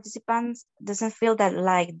sometimes the participants doesn't feel that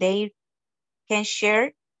like they can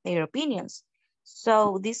share their opinions.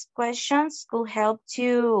 So these questions could help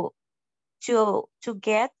to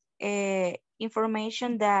get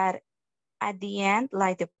information that at the end,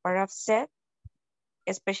 like the paragraph said,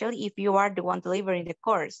 especially if you are the one delivering the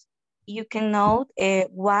course, you can know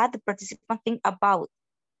what the participants think about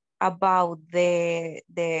the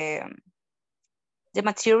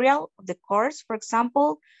material of the course, for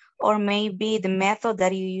example, or maybe the method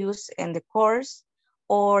that you use in the course,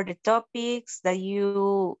 or the topics that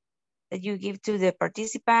you give to the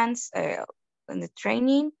participants in the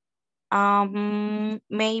training.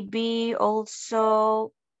 Maybe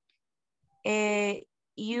also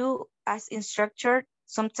you as instructor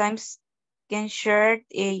sometimes can share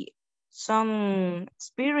some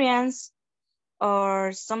experience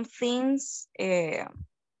or some things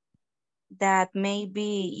that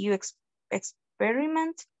maybe you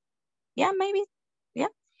experiment. Yeah, maybe. Yeah.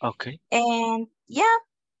 Okay. And yeah,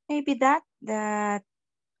 maybe that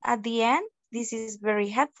at the end, this is very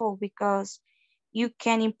helpful because you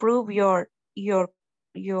can improve your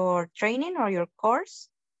training or your course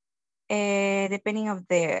depending of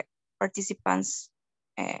the participants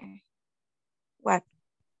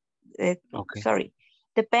Okay. sorry,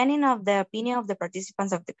 depending of the opinion of the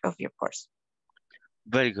participants of your course.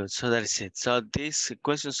 Very good. So that is it. So these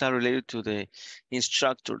questions are related to the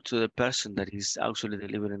instructor, to the person that is actually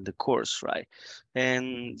delivering the course, right?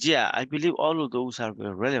 And yeah, I believe all of those are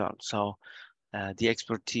very relevant. So the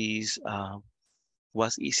expertise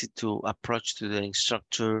was easy to approach to the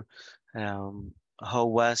instructor. How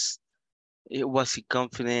was he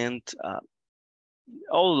confident?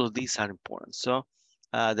 all of these are important. So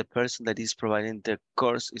the person that is providing the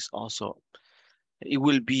course is also, it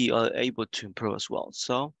will be able to improve as well.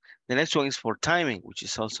 So the next one is for timing, which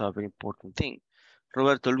is also a very important thing.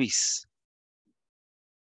 Roberto Luis.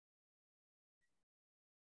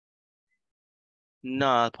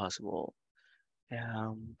 Not possible.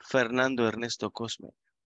 Fernando Ernesto Cosme.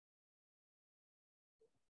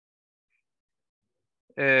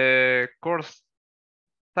 Course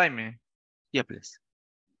timing. Yeah, please.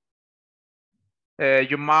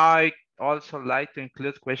 You might also like to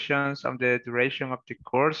include questions on the duration of the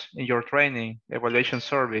course in your training evaluation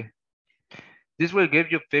survey. This will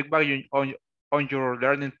give you feedback on your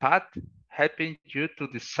learning path, helping you to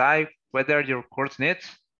decide whether your course needs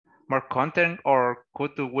more content or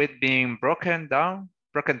could do with being broken down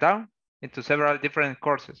into several different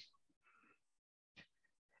courses.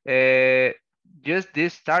 Use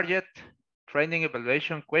these target training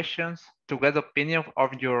evaluation questions to get opinion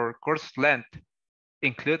of your course length,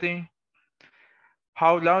 including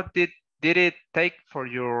how long did it take for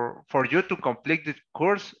you to complete the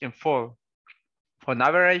course in full? On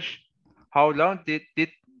average, how long did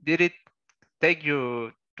it take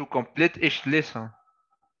you to complete each lesson?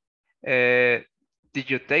 Did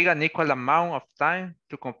you take an equal amount of time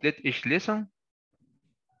to complete each lesson?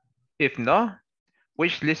 If not,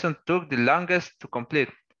 which lesson took the longest to complete?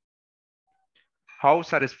 How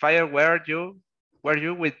satisfied were you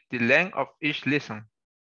with the length of each lesson?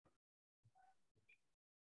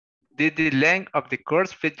 Did the length of the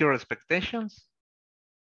course fit your expectations?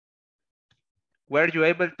 Were you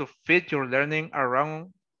able to fit your learning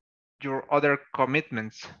around your other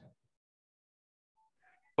commitments?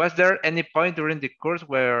 Was there any point during the course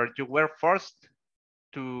where you were forced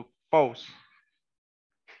to pause?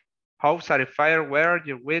 How satisfied were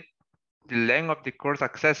you with the length of the course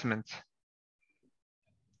assessments?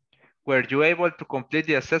 Were you able to complete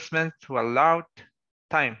the assessment to allowed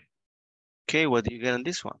time? Okay, what do you get on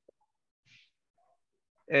this one?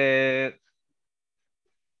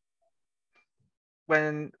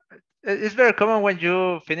 When it's very common when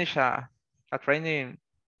you finish a training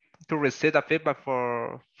to receive a feedback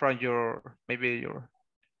from your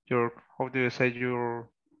how do you say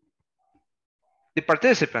the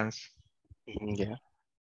participants. Yeah.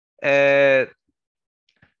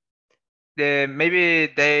 Maybe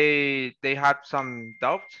they have some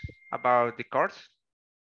doubts about the course,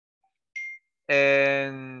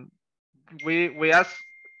 and we ask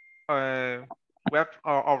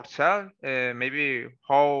ourselves maybe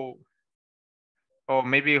how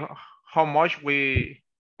much we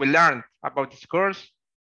learned about this course.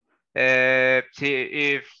 See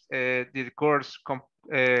if the course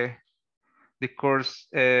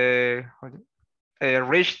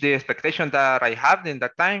reach the expectation that I had in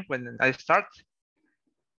that time when I start.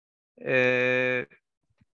 The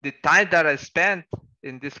time that I spent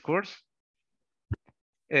in this course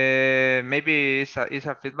maybe is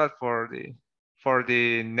a feedback for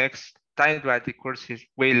the next time that the course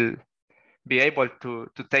will be able to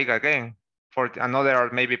take again for another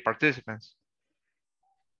or maybe participants.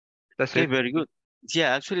 That's Okay, it. very good.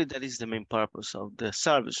 Yeah, actually that is the main purpose of the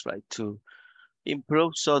service, right? To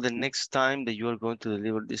improve so the next time that you are going to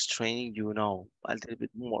deliver this training, you know a little bit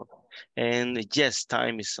more. And yes,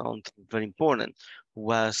 time is something very important.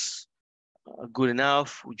 Was good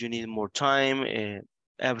enough? You need more time?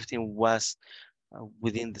 Everything was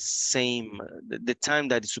within the same, the time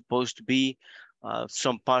that it's supposed to be.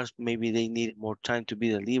 Some parts, maybe they need more time to be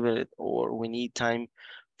delivered, or we need time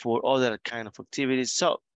for other kind of activities.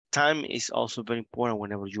 So time is also very important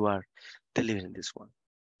whenever you are delivering this one.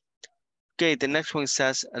 Okay, the next one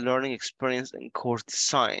says a learning experience and course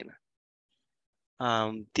design.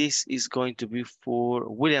 This is going to be for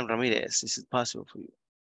William Ramirez. Is it possible for you?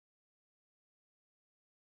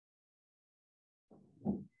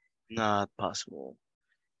 Not possible.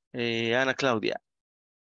 Ana Claudia.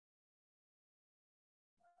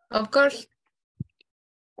 Of course.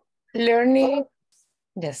 Learning,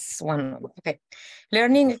 yes, one, okay.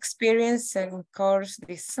 Learning experience and course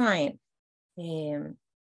design.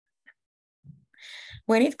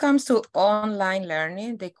 When it comes to online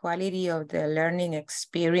learning, the quality of the learning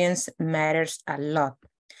experience matters a lot.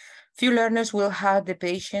 Few learners will have the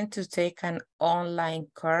patience to take an online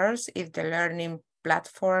course if the learning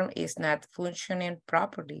platform is not functioning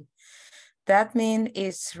properly. That means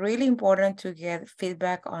it's really important to get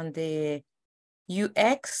feedback on the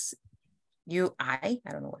UX, UI, I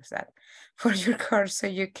don't know what's that, for your course so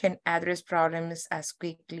you can address problems as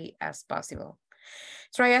quickly as possible.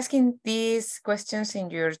 Try asking these questions in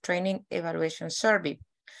your training evaluation survey.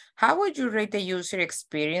 How would you rate the user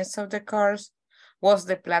experience of the course? Was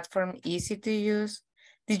the platform easy to use?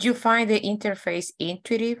 Did you find the interface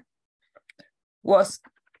intuitive? Was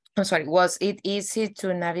it easy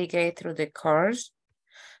to navigate through the course?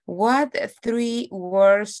 What 3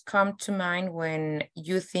 words come to mind when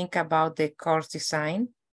you think about the course design?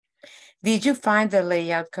 Did you find the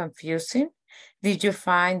layout confusing? Did you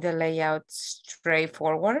find the layout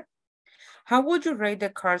straightforward? How would you rate the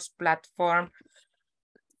course platform?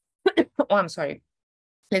 Oh, I'm sorry.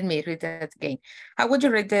 Let me read that again. How would you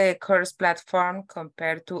rate the course platform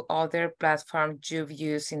compared to other platforms you've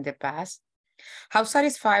used in the past? How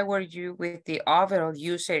satisfied were you with the overall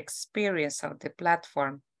user experience of the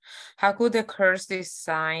platform? How could the course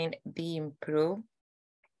design be improved?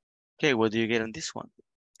 Okay, what do you get on this one?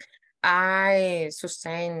 I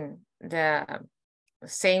sustain the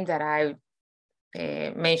same that I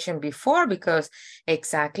mentioned before, because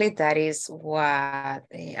exactly that is what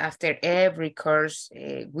after every course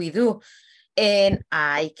we do. And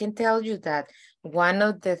I can tell you that one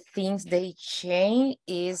of the things they change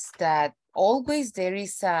is that always there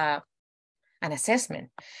is an assessment.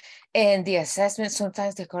 And the assessment,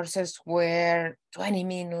 sometimes the courses were 20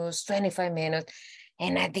 minutes, 25 minutes.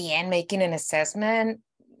 And at the end, making an assessment,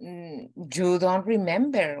 you don't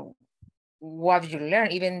remember what you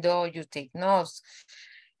learn, even though you take notes.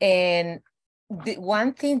 And the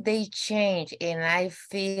one thing they change, and I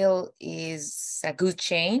feel is a good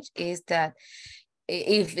change, is that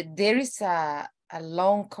if there is a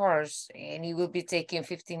long course and it will be taking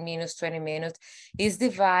 15 minutes, 20 minutes, it's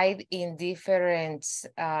divided in different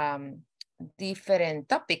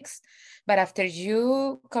topics. But after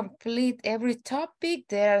you complete every topic,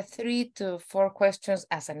 there are 3 to 4 questions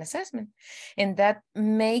as an assessment. And that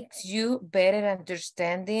makes you better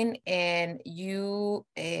understanding, and you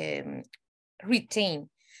retain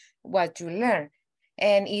what you learn.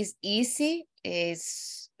 And it's easy,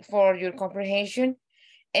 is for your comprehension.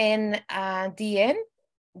 And at the end,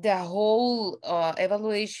 the whole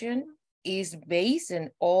evaluation is based on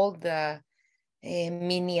all the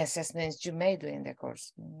mini assessments you made during the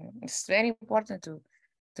course. It's very important to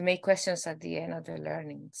make questions at the end of the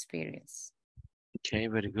learning experience. Okay,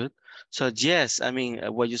 very good. So yes, I mean,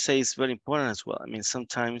 what you say is very important as well. I mean,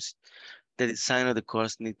 sometimes the design of the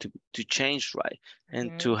course need to change, right?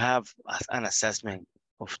 And to have an assessment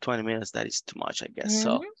of 20 minutes, that is too much, I guess.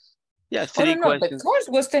 So yeah, 3 questions. The course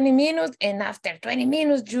was 20 minutes, and after 20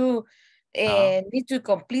 minutes, you need to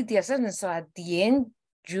complete the assessment. So at the end,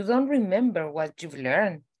 you don't remember what you've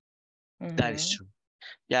learned. That is true.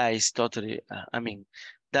 Yeah, it's totally, I mean,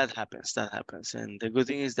 that happens. And the good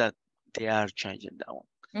thing is that they are changing that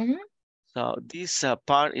one. So this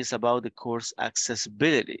part is about the course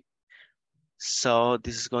accessibility. So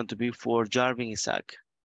this is going to be for Jarvin Isaac.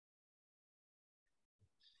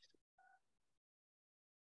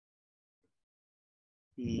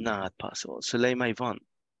 Not possible. Suleima Yvonne.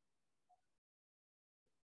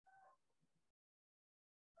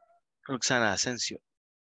 Roxana Asensio.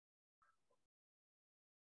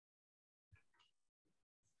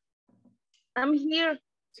 I'm here.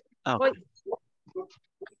 Okay.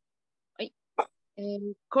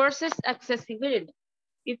 Courses accessibility.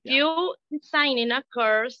 If you design in a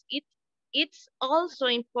course, it's also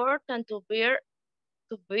important to bear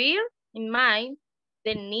in mind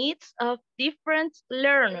the needs of different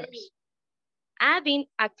learners. Adding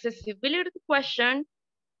accessibility question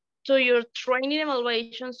to your training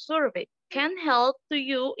evaluation survey can help to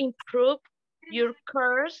you improve your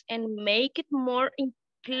course and make it more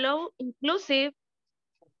inclusive.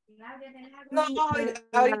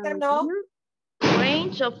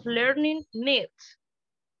 Range of learning needs.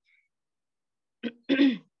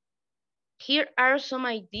 Here are some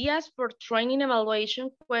ideas for training evaluation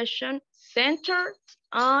question centered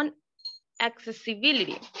on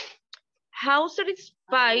accessibility. How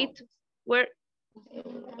satisfied were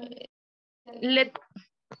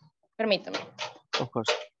permítame. Of course.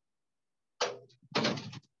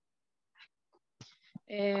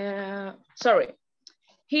 Sorry.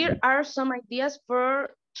 Here are some ideas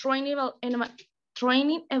for training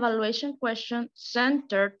evaluation question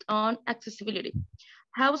centered on accessibility.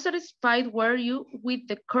 How satisfied were you with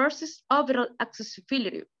the course's overall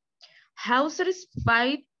accessibility? How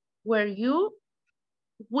satisfied were you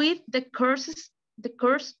with the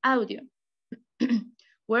course audio?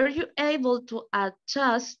 Were you able to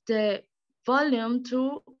adjust the volume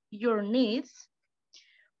to your needs?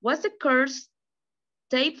 Was the course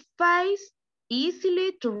typeface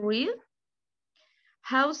easily to read?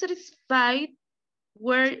 How satisfied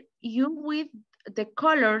were you with the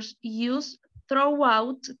colors used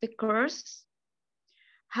throughout the course?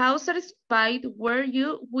 How satisfied were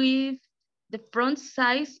you with the font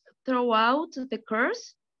size throughout the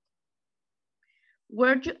course?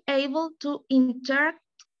 Were you able to interact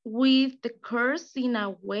with the course in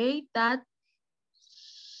a way that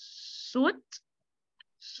suited,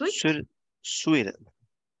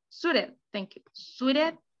 thank you,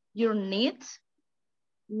 suited your needs?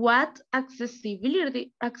 What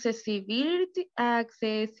accessibility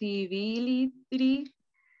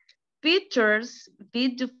features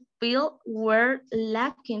did you feel were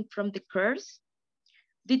lacking from the course?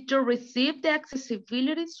 Did you receive the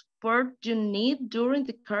accessibility support you need during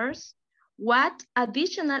the course? What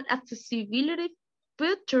additional accessibility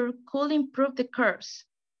feature could improve the course?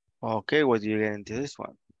 Okay, what do you get into this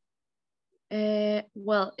one?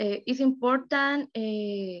 Well, it's important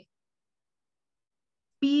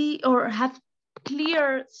have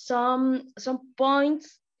clear some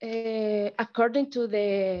points according to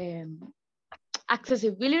the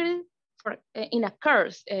accessibility for in a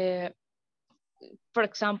course. For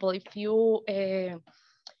example, if you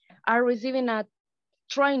are receiving a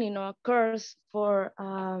training or a course for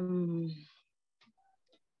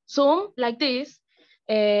Zoom like this,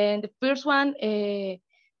 and the first one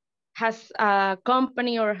has a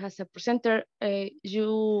company or has a presenter,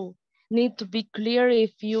 you need to be clear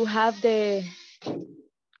if you have the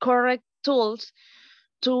correct tools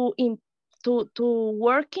to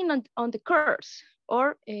working on the course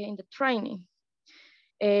or in the training.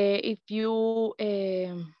 If you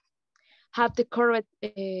have the correct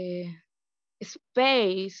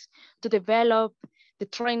space to develop the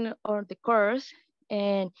training or the course,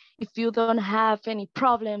 and if you don't have any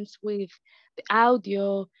problems with the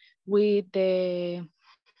audio, with the,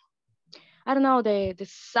 I don't know, the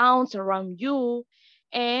sounds around you,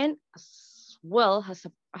 and as well as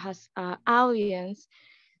an audience,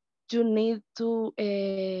 you need to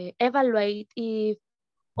evaluate if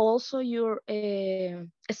also your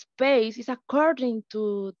space is according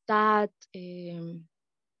to that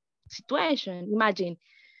situation. Imagine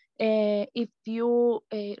if you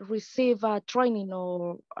receive a training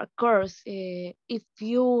or a course, if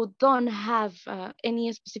you don't have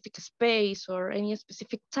any specific space or any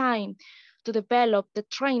specific time to develop the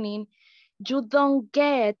training, you don't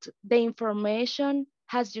get the information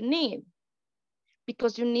as you need,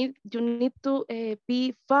 because you need to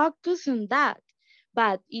be focused on that.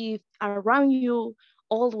 But if around you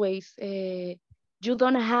always you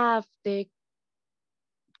don't have the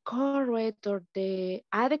correct or the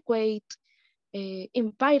adequate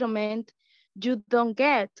environment, you don't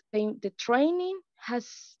get the training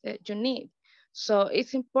as you need. So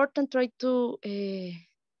it's important try to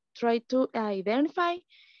identify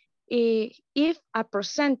if a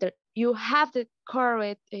presenter you have the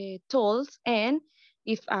correct tools, and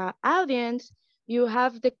if an audience you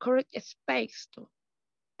have the correct space too.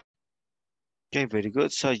 Okay, very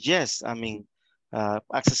good. So yes, I mean,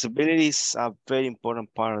 accessibility is a very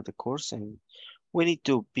important part of the course, and we need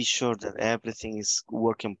to be sure that everything is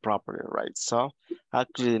working properly, right? So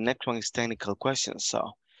actually the next one is technical questions.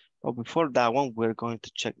 So, but before that one, we're going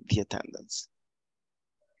to check the attendance.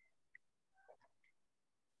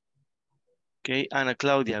 Okay, Ana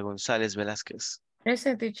Claudia González Velázquez.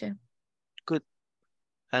 Present, teacher. Good.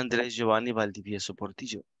 Andrés Giovanni Valdivieso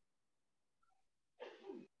Portillo.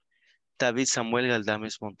 David Samuel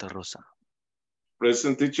Galdames Monterrosa.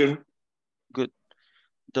 Present, teacher. Good.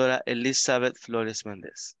 Dora Elizabeth Flores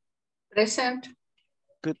Méndez. Present.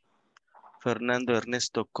 Good. Fernando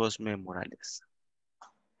Ernesto Cosme Morales.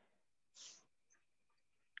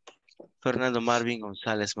 Fernando Marvin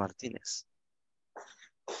González Martínez.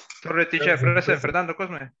 Sorry, teacher, present, Fernando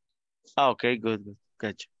Cosme. Ah, okay, good, good.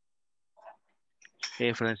 Gotcha.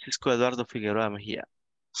 Francisco Eduardo Figueroa Mejía.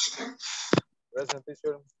 Present,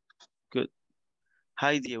 teacher. Good.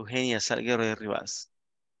 Heidi Eugenia Salguero de Rivas.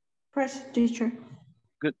 Present, teacher.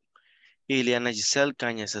 Good. Ileana Giselle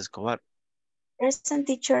Cañas Escobar. Present,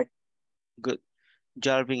 teacher. Good.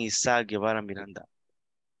 Jarvin Isaac Guevara Miranda.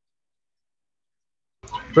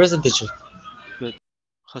 Present, teacher. Good.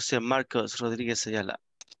 José Marcos Rodríguez Ayala.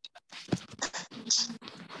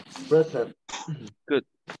 Present. Good.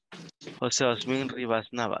 José Osmin Rivas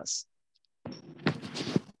Navas.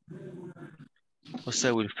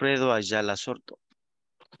 José Wilfredo Ayala Sorto.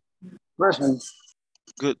 Present.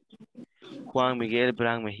 Good. Juan Miguel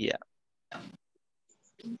Bran Mejía.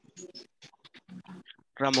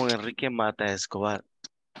 Ramón Enrique Mata Escobar.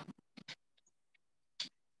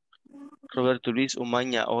 Roberto Luis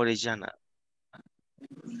Umaña Orellana.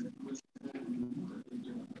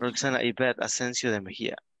 Roxana Ivette Asensio de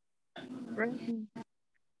Mejía. Present.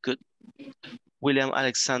 Good. William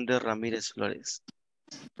Alexander Ramírez Flores.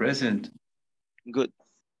 Present. Good.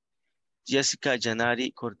 Jessica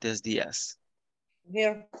Yanari Cortés Díaz.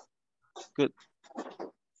 Here. Good.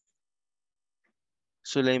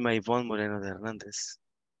 Zuleima Ivonne Moreno de Hernández.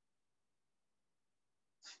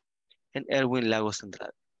 And Erwin Lagos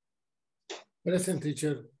Central. Present,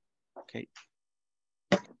 teacher. Okay.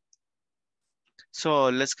 So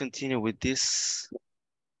let's continue with this.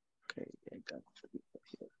 Okay, I got it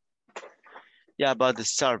here. Yeah, about the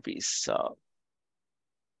service. So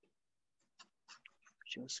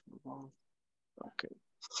just move on. Okay.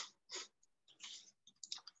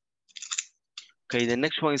 Okay, the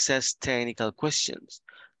next one says technical questions.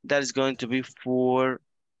 That is going to be for,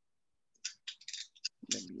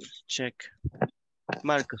 let me just check.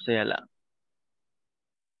 Marcos Ayala.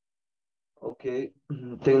 Okay,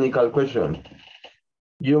 technical question.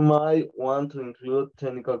 You might want to include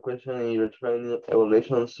technical question in your training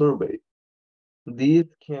evaluation survey. This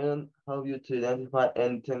can help you to identify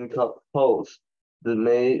any technical faults that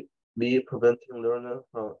may be preventing learners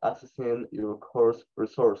from accessing your course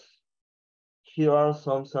resource. Here are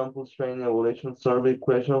some sample training evaluation survey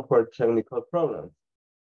questions for technical problems.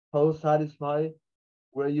 How satisfied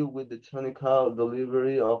were you with the technical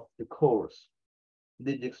delivery of the course?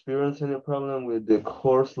 Did you experience any problem with the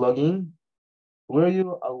course login? Were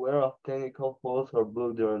you aware of technical faults or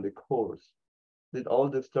bugs during the course? Did all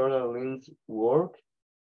the external links work?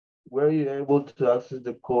 Were you able to access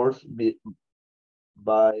the course via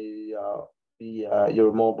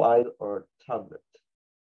your mobile or tablet?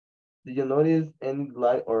 Did you notice any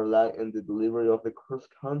delay or lag in the delivery of the course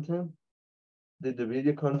content? Did the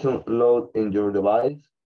video content load in your device?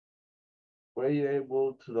 Were you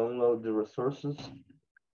able to download the resources?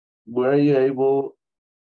 Were you able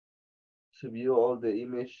to view all the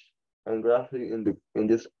image and graphic in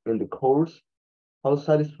the course? How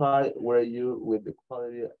satisfied were you with the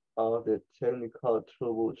quality of the technical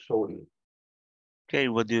troubleshooting? Okay,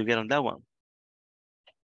 what do you get on that one?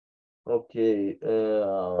 Okay,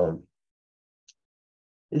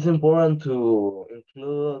 it's important to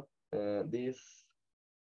include this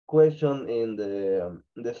question in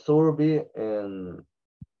the survey and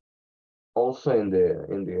also in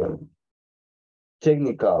the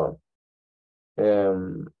technical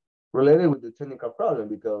related with the technical problem,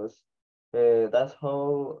 because that's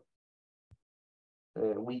how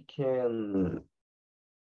we can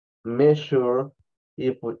measure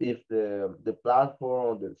if the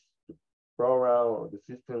platform, the program, or the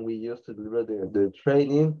system we use to deliver the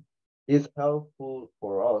training is helpful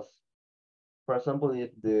for us. For example, if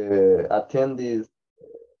the attendees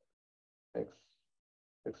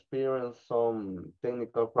experience some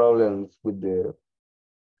technical problems with the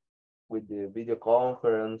video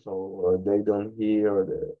conference, or they don't hear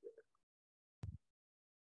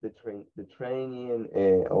the training,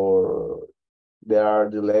 or there are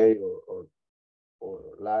delay or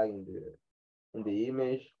lag in the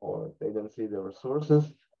image, or they don't see the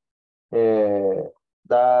resources,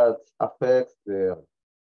 that affects the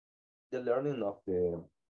learning of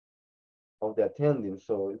the attending.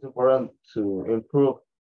 So it's important to improve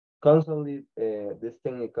constantly these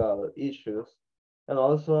technical issues, and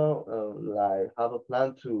also like have a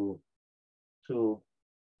plan to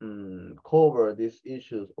cover these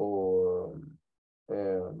issues, or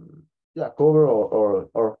cover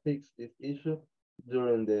or fix this issue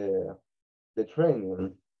during the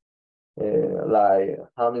training, like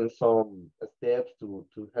having some steps to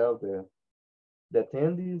help the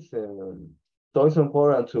attendees. So it's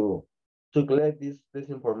important to collect this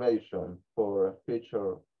information for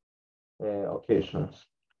future occasions.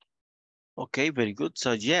 Okay, very good.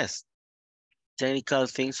 So yes, technical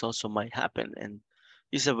things also might happen, and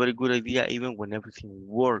it's a very good idea even when everything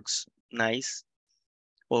works nice,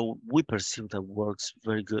 or we perceive that works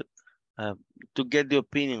very good, to get the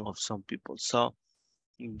opinion of some people. So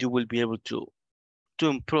you will be able to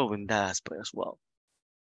improve in that aspect as well.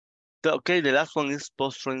 Okay, the last one is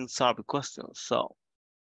post-training survey questions. So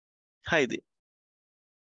Heidi.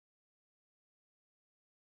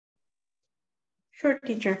 Sure,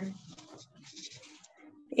 teacher.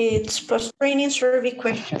 It's post-training survey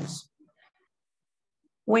questions.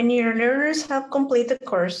 When your learners have completed the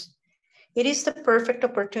course, it is the perfect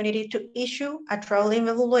opportunity to issue a trial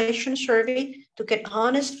evaluation survey to get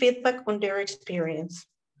honest feedback on their experience.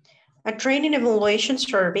 A training evaluation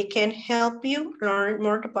survey can help you learn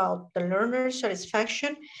more about the learner's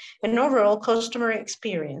satisfaction and overall customer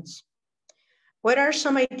experience. What are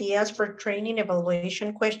some ideas for training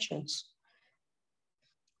evaluation questions?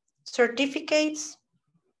 Certificates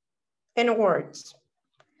and awards.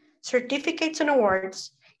 Certificates and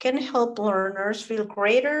awards can help learners feel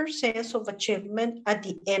greater sense of achievement at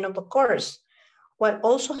the end of the course, while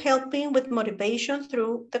also helping with motivation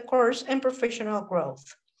through the course and professional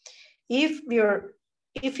growth. If your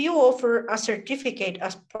if you offer a certificate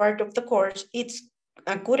as part of the course, it's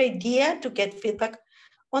a good idea to get feedback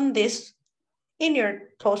on this in your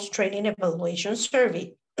post-training evaluation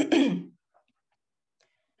survey.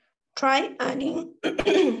 Try adding,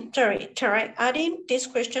 try adding these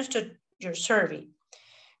questions to your survey.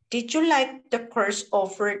 Did you like the course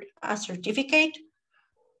offered a certificate?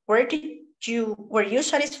 Were you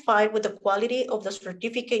satisfied with the quality of the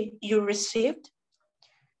certificate you received?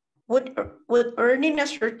 Would earning a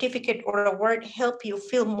certificate or award help you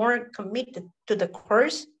feel more committed to the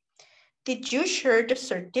course? Did you share the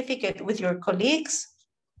certificate with your colleagues?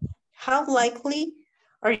 How likely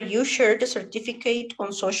are you share the certificate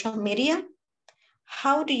on social media?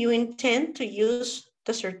 How do you intend to use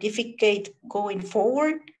the certificate going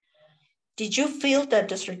forward? Did you feel that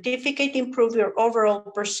the certificate improved your overall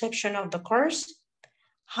perception of the course?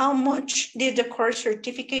 How much did the course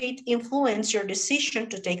certificate influence your decision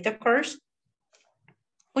to take the course?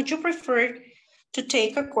 Would you prefer to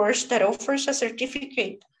take a course that offers a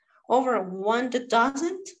certificate over one that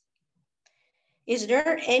doesn't? Is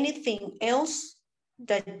there anything else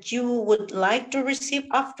that you would like to receive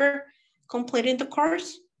after completing the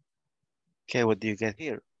course? Okay, what do you get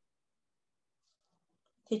here?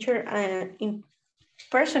 Teacher,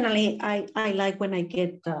 personally, I like when I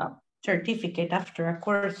get the certificate after a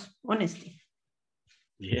course, honestly.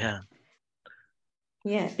 Yeah.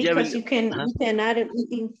 Yeah, because you can add it,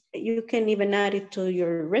 you can even add it to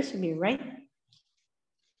your resume, right?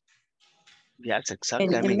 Yes,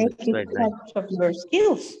 exactly. And make it part of your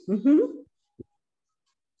skills.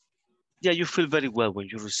 Yeah, you feel very well when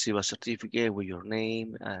you receive a certificate with your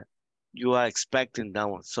name. You are expecting that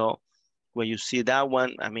one. So when you see that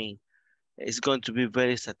one, I mean, it's going to be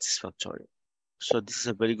very satisfactory. So this is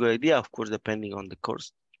a very good idea, of course, depending on the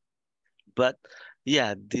course. But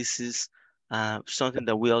yeah, this is something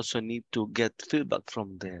that we also need to get feedback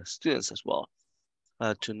from the students as well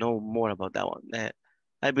to know more about that one.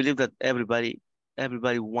 I believe that everybody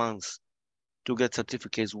wants to get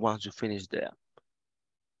certificates once you finish their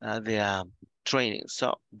training.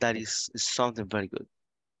 So that is something very good.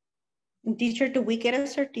 Teacher, do we get a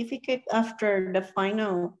certificate after the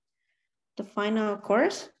final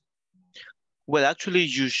course? Well, actually,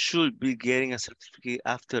 you should be getting a certificate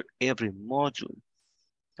after every module.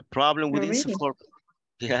 The problem with ISSS,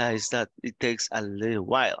 yeah, is that it takes a little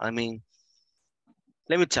while. I mean,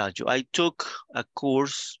 let me tell you, I took a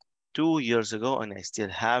course 2 years ago and I still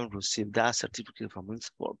haven't received that certificate from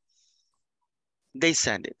ISSS. They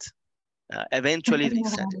send it. Eventually, they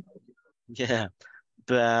send it. Yeah,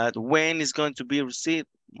 but when it's going to be received,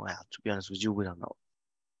 well, to be honest with you, we don't know.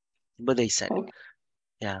 But they send it.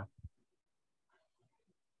 Yeah.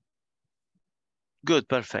 Good,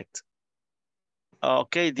 perfect.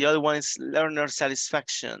 Okay, the other one is learner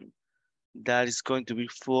satisfaction. That is going to be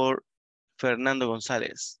for Fernando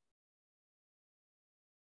Gonzalez.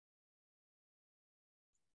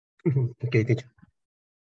 Okay, teacher.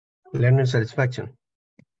 Learner satisfaction.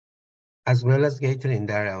 As well as gathering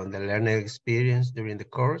data on the learner experience during the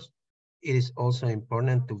course, it is also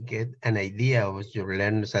important to get an idea of your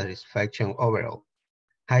learner satisfaction overall.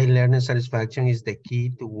 High learner satisfaction is the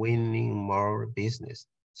key to winning more business,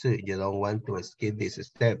 so you don't want to skip this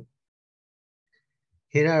step.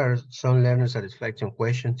 Here are some learner satisfaction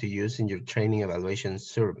questions to use in your training evaluation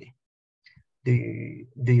survey. Do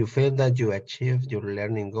you feel that you achieved your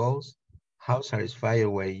learning goals? How satisfied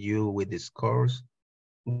were you with this course?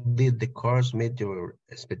 Did the course meet your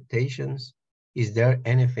expectations? Is there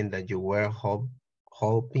anything that you were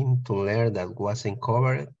hoping to learn that wasn't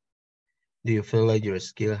covered? Do you feel like your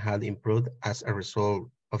skill had improved as a result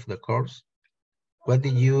of the course? What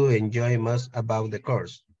did you enjoy most about the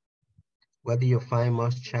course? What do you find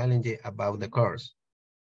most challenging about the course?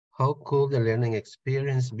 How could the learning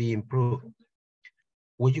experience be improved?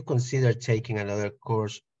 Would you consider taking another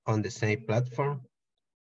course on the same platform?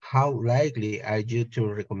 How likely are you to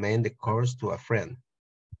recommend the course to a friend?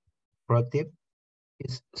 Pro tip,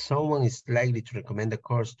 if someone is likely to recommend the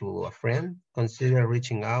course to a friend, consider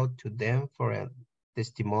reaching out to them for a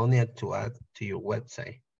testimonial to add to your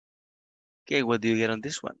website. Okay, what do you get on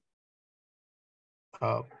this one?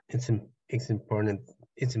 It's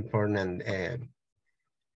important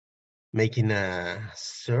making a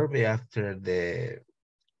survey after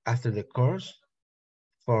the course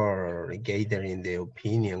for gathering the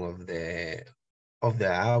opinion of the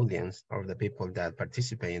audience or the people that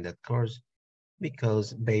participate in that course,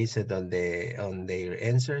 because based on their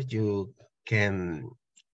answers, you can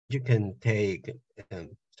take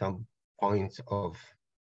some points of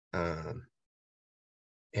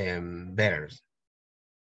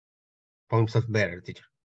better, teacher.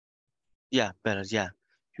 Yeah, better, yeah.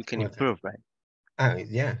 you can What? improve, right?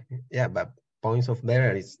 Yeah, but points of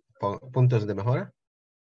better is puntos de mejora?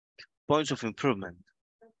 Points of improvement.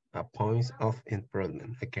 Points of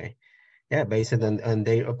improvement, okay. Yeah, based on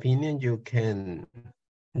their opinion, you can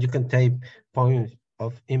take points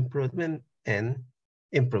of improvement and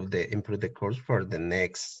improve the course for the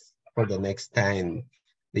next time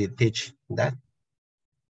they teach that.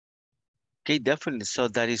 Okay, definitely. So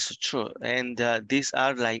that is true. And these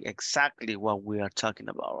are like exactly what we are talking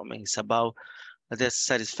about. I mean, it's about the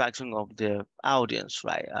satisfaction of the audience,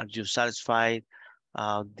 right? Are you satisfied?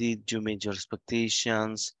 Did you meet your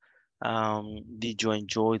expectations? Did you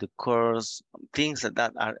enjoy the course? Things like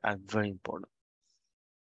that are very important.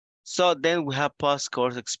 So then we have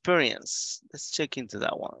post-course experience. Let's check into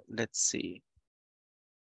that one. Let's see.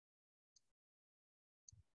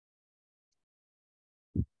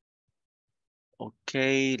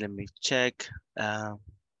 Okay, let me check.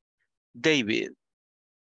 David.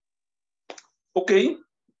 Okay.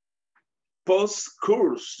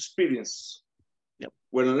 Post-course experience. Yep.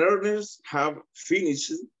 When learners have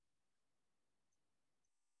finished,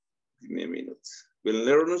 give me a minute. When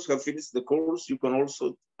learners have finished the course, you can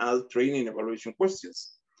also add training evaluation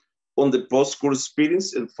questions on the post-course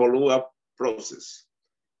experience and follow-up process,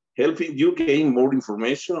 helping you gain more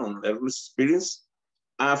information on learner's experience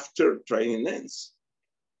after training ends.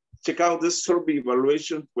 Check out the survey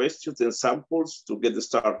evaluation questions and samples to get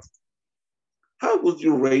started. How would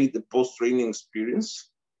you rate the post-training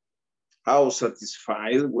experience? How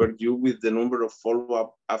satisfied were you with the number of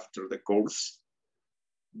follow-up after the course?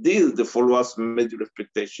 Did the follow-ups meet your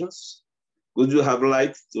expectations? Would you have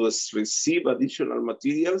liked to receive additional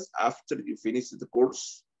materials after you finished the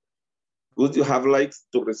course? Would you have liked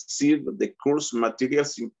to receive the course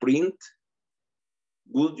materials in print?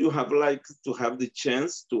 Would you have liked to have the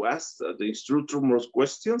chance to ask the instructor more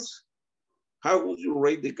questions? How would you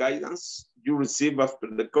rate the guidance you received after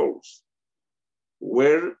the course?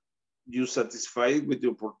 Were you satisfied with the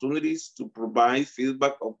opportunities to provide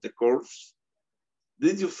feedback of the course?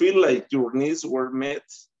 Did you feel like your needs were met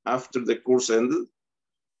after the course ended?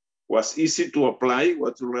 Was it easy to apply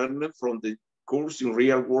what you learned from the course in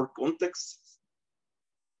real world context?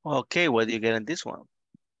 Okay, what do you get in this one?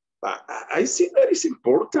 I think that is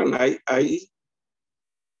important. I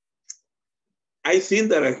think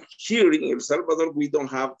that here in El Salvador, we don't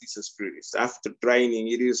have this experience. After training,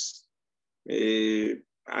 it is,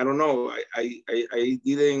 I don't know, I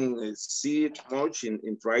didn't see it much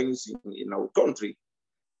in trainings in our country.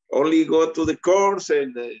 Only go to the course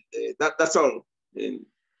and that's all. And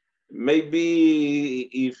maybe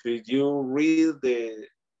if you read the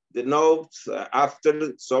notes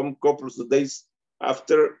after some couple of days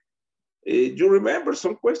after, you remember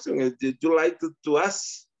some questions that you like to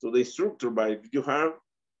ask to the instructor, but if you have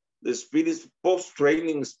the experience,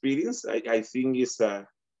 post-training experience, I think is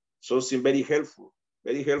something very helpful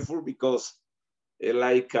because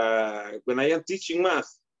like when I am teaching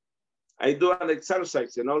math, I do an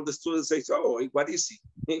exercise and all the students say, oh, what is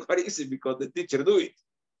it? What is it? Because the teacher do it.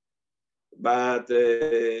 But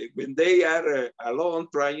when they are alone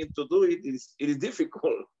trying to do it, it is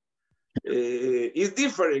difficult. It's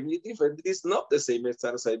different. It's not the same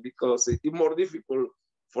exercise because it's more difficult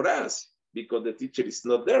for us because the teacher is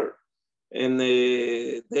not there. And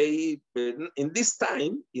they, in this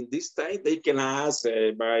time, they can ask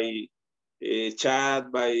by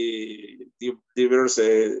chat, by diverse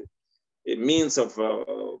means of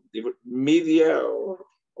media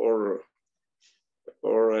or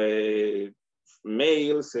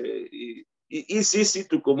mails. It's easy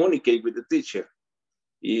to communicate with the teacher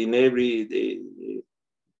in every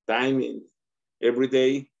time, in every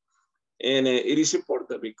day. And it is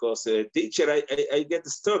important because teacher, I get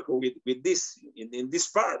stuck with this, in this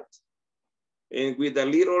part. And with a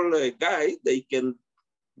little guide, they can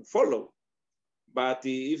follow. But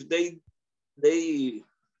if they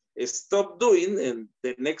stop doing, and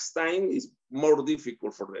the next time is more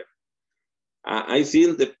difficult for them. I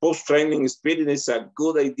think the post-training experience is a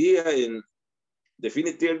good idea, and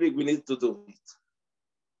definitively we need to do it.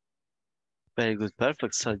 Very good,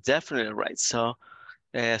 perfect. So definitely right. So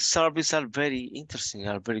surveys are very interesting,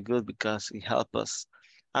 are very good because it helps us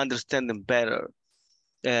understand them better,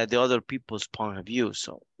 the other people's point of view.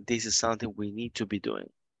 So this is something we need to be doing.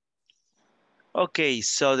 Okay,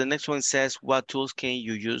 so the next one says, what tools can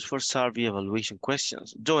you use for survey evaluation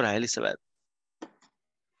questions? Dora, Elizabeth.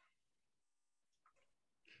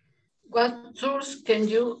 What tools can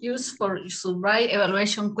you use for survey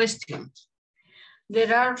evaluation questions?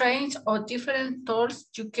 There are a range of different tools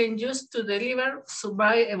you can use to deliver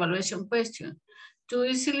survey evaluation questions. to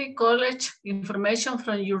easily collect information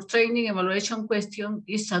from your training evaluation question,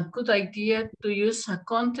 it's a good idea to use a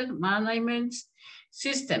content management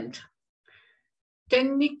system.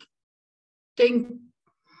 Thinkific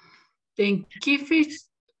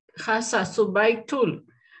has a survey tool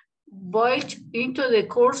built into the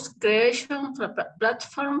course creation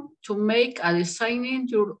platform to make a designing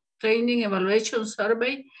your training evaluation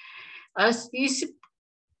survey as easy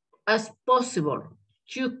as possible.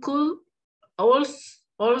 You could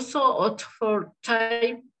also opt for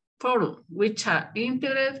type portal, which are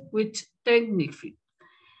integrated with Thinkific.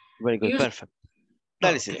 Very good, perfect.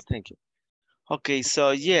 That is it, thank you. Okay,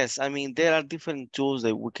 so yes, I mean, there are different tools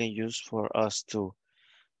that we can use for us to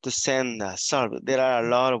send a survey. There are a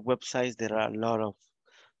lot of websites, there are a lot of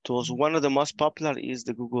tools. One of the most popular is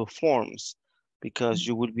the Google Forms, because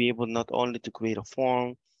you will be able not only to create a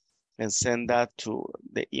form and send that to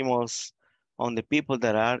the emails on the people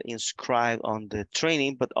that are inscribed on the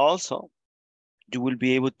training, but also you will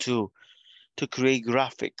be able to create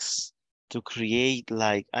graphics, to create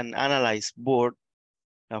like an analyze board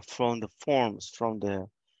from the forms, from the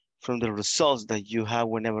results that you have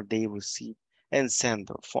whenever they receive and send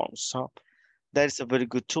the forms. So that is a very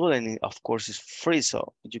good tool, and of course it's free,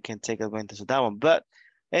 so you can take advantage of that one. But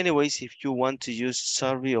anyways, if you want to use a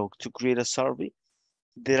survey or to create a survey,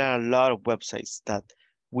 there are a lot of websites that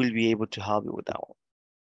will be able to help you with that one.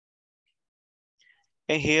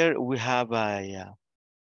 And here we have a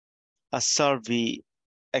survey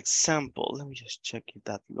example. Let me just check if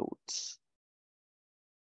that loads.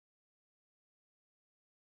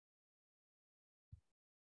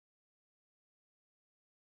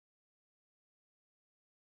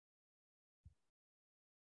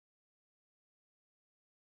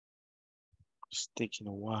 It's taking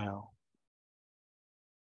a while.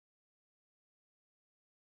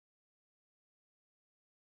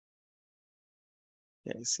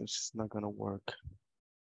 Yeah, it seems it's not gonna work.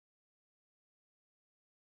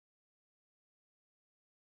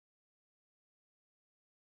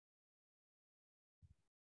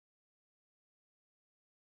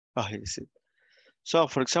 Oh, here is it. So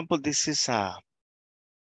for example, this is a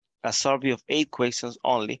survey of 8 questions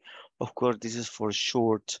only. Of course, this is for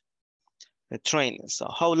short training. So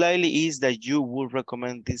how likely is that you would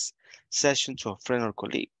recommend this session to a friend or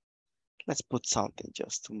colleague? Let's put something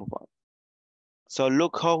just to move on. So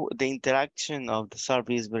look how the interaction of the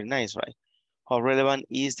survey is very nice, right? How relevant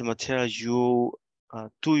is the material you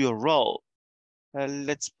to your role?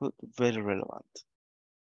 Let's put very relevant.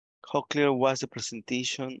 How clear was the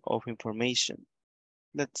presentation of information?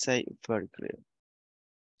 Let's say very clear.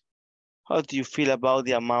 How do you feel about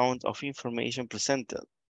the amount of information presented?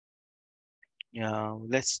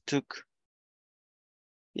 Let's took,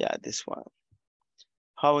 this one.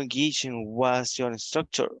 How engaging was your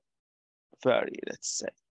instructor? Very, let's say.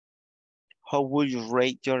 How would you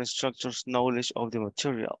rate your instructor's knowledge of the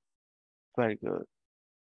material? Very good.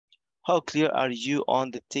 How clear are you on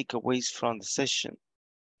the takeaways from the session?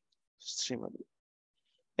 Extremely.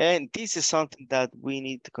 And this is something that we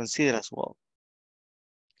need to consider as well.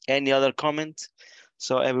 Any other comment?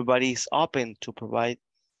 So everybody is open to provide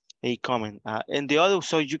a comment. And the other,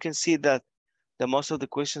 so you can see that the most of the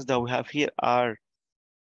questions that we have here are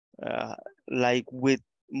like with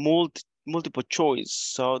multiple choice.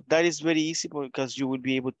 So that is very easy because you will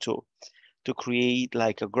be able to create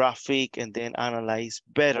like a graphic and then analyze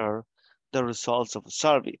better the results of a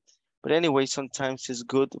survey. But anyway, sometimes it's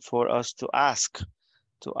good for us to ask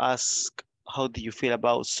how do you feel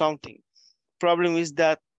about something. Problem is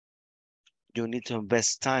that you need to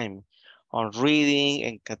invest time on reading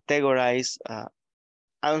and categorize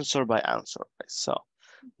answer by answer. So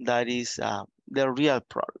that is the real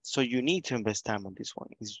product. So you need to invest time on this one.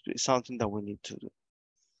 It's something that we need to do.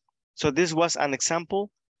 So this was an example.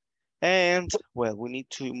 And well, we need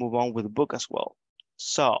to move on with the book as well.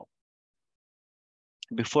 So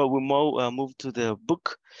before we move to the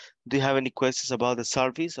book, do you have any questions about the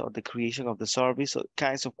surveys or the creation of the surveys or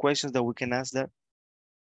kinds of questions that we can ask there?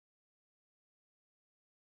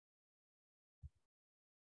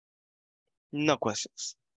 No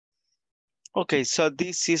questions. Okay, so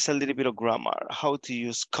this is a little bit of grammar, how to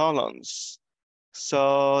use columns.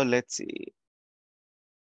 So let's see.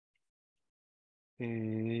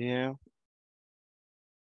 Yeah.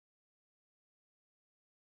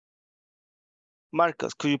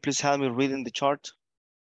 Marcos, could you please help me reading the chart?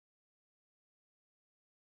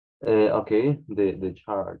 Okay, the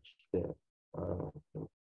chart there.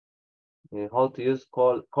 How to use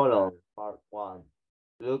column, part 1.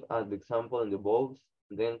 Look at the example in the box,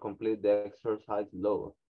 then complete the exercise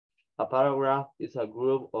below. A paragraph is a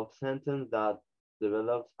group of sentences that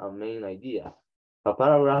develops a main idea. A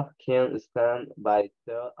paragraph can stand by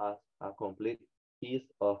itself as a complete piece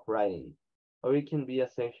of writing, or it can be a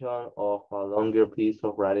section of a longer piece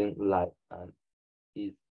of writing like an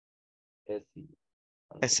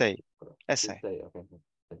essay. Essay. Okay.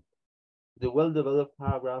 The well-developed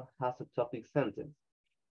paragraph has a topic sentence.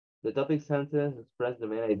 The topic sentence expresses the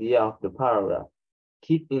main idea of the paragraph.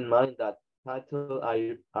 Keep in mind that titles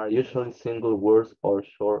are usually single words or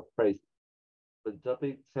short phrases. The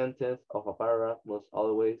topic sentence of a paragraph must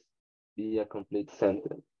always be a complete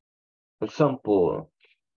sentence. Example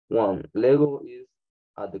 1. Lego is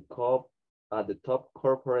at the top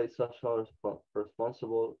corporate social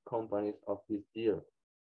responsible companies of this year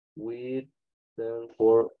with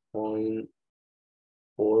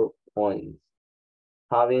 4.4 points,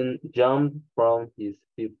 having jumped from his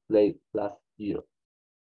fifth place last year.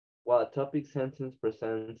 While a topic sentence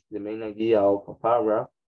presents the main idea of a paragraph,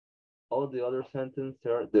 all the other sentences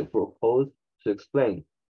are the proposed to explain,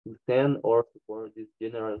 extend, or support this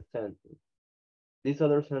general sentence. These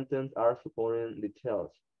other sentences are supporting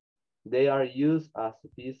details. They are used as a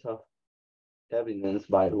piece of evidence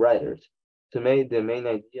by writers to make the main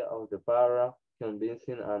idea of the paragraph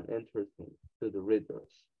convincing and interesting to the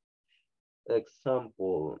readers.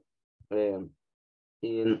 Example, in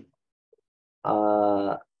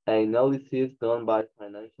analysis done by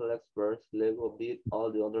financial experts, Lego beat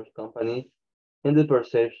all the other companies in the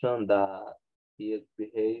perception that it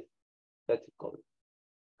behaves ethically,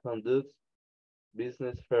 conducts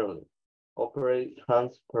business fairly, operates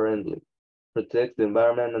transparently, protects the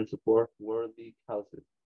environment, and supports worthy causes.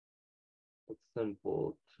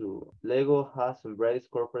 Example 2. Lego has embraced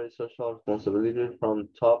corporate social responsibility from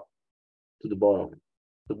top to the bottom.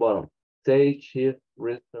 Say Chief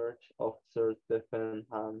Research Officer Stephen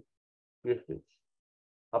Hans Griffiths.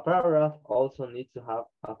 A paragraph also needs to have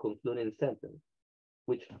a concluding sentence,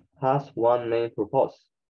 which has one main purpose,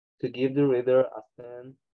 to give the reader a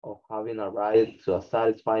sense of having arrived to a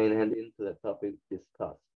satisfying ending to the topic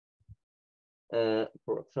discussed.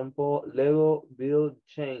 For example, Lego Build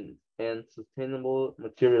Chains and Sustainable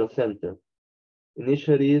Material Center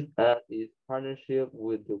initiatives and its partnership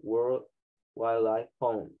with the World Wildlife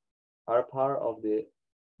Fund are part of the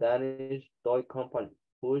Danish toy company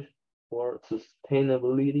push for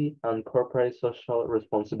sustainability and corporate social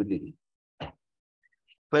responsibility.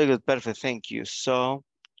 Very good, perfect, thank you. So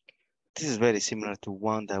this is very similar to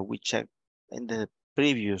one that we checked in the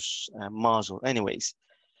previous module. Anyways,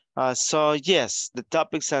 so yes, the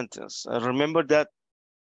topic sentence. Remember that.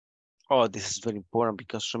 Oh, this is very important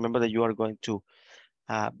because remember that you are going to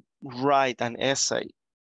write an essay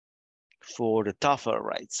for the TOEFL,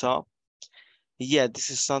 right? So yeah, this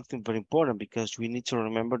is something very important because we need to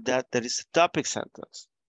remember that there is a topic sentence,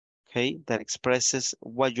 okay, that expresses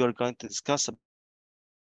what you are going to discuss.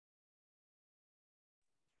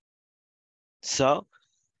 So,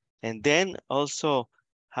 and then also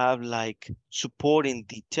have like supporting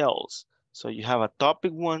details. So you have a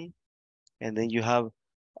topic one, and then you have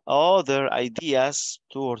other ideas,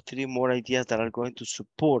 2 or 3 more ideas that are going to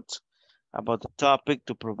support about the topic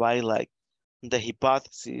to provide like the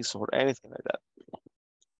hypothesis or anything like that.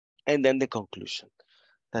 And then the conclusion.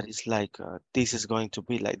 That is like, this is going to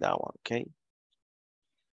be like that one, okay?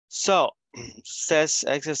 So, says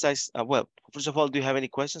exercise, well, first of all, do you have any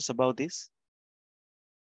questions about this?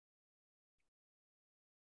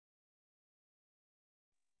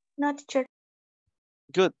 No, teacher.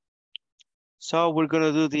 Good. So we're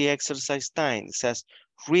gonna do the exercise 9. It says,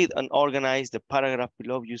 read and organize the paragraph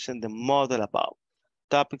below using the model above.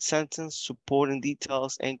 Topic sentence, supporting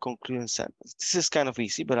details, and concluding sentence. This is kind of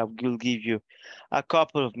easy, but I will give you a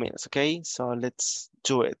couple of minutes, okay? So let's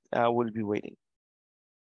do it. I will be waiting.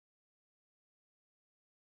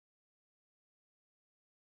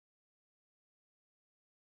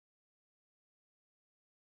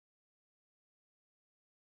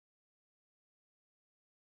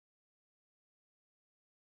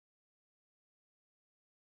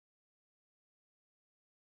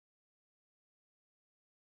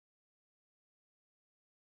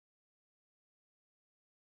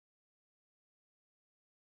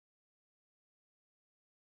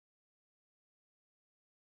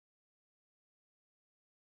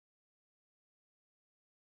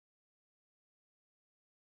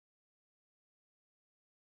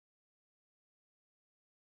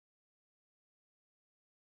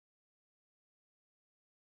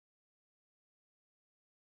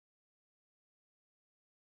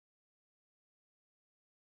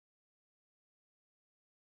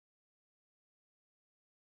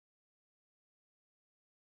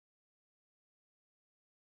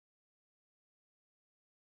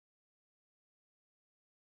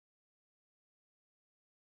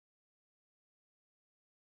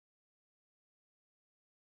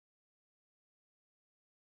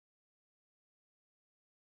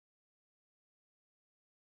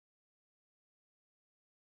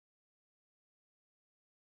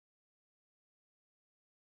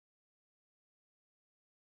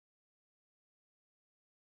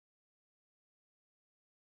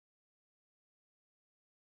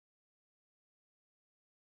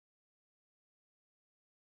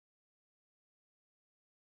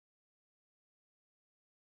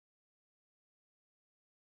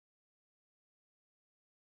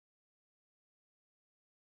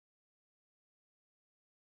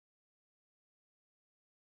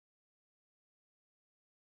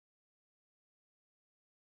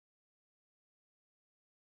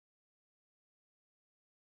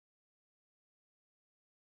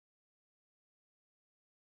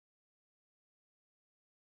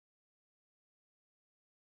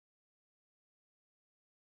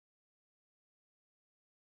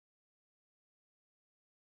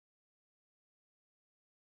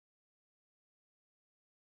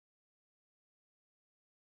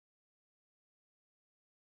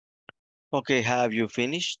 Okay, have you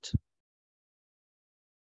finished?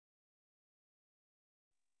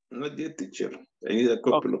 Not yet, teacher. I need a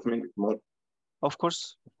couple of minutes more. Of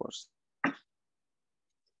course, of course.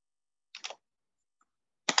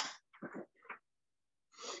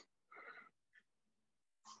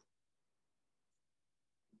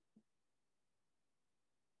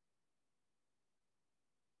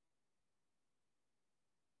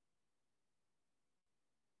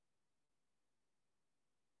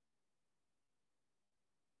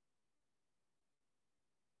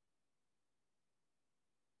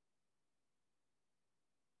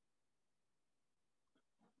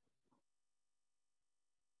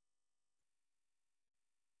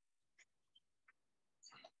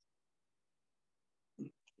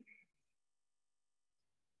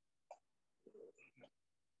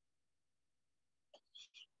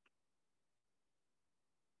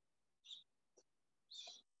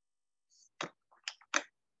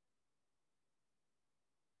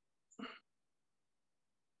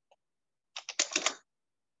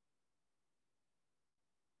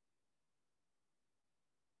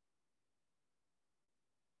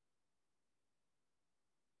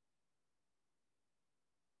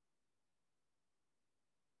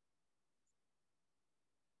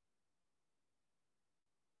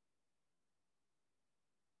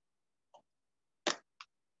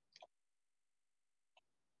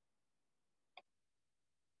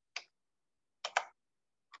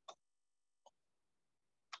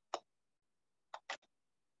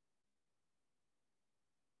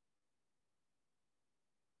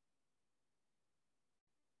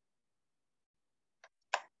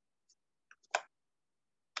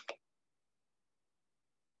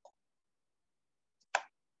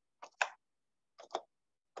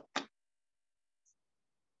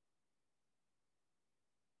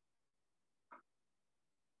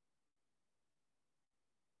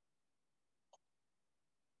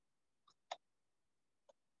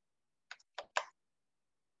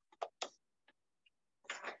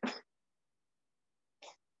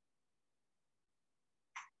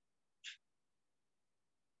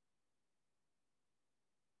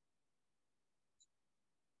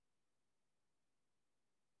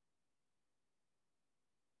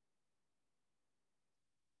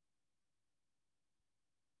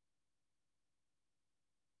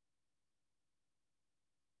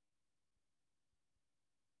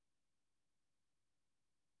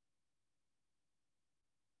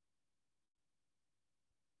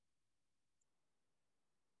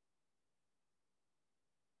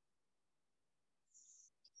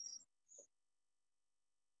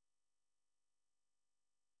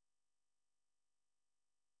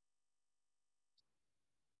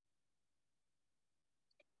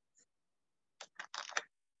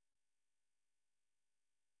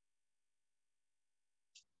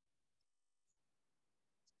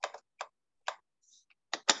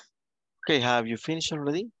 Okay, have you finished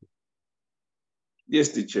already? Yes,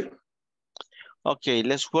 teacher. Okay,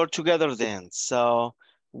 let's work together then. So,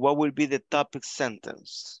 what will be the topic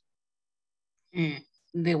sentence?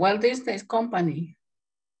 The Walt Disney Company.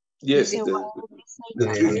 Yes, The the Walt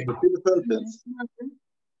Disney sentence.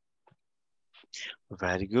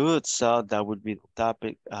 Very good. So that would be the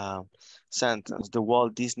topic sentence. The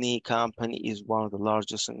Walt Disney Company is one of the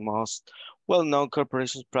largest and most well-known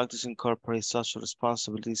corporations practicing corporate social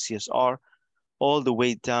responsibility, CSR, all the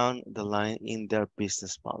way down the line in their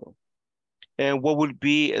business model. And what would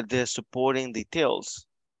be the supporting details?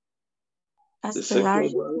 as The the second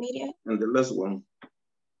largest one media. and the last one.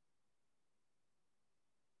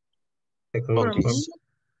 Second Okay. one.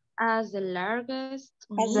 As the largest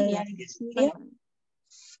As the media largest media.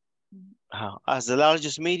 As the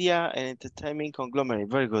largest media and entertainment conglomerate.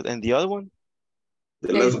 Very good. And the other one?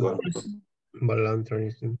 The last one.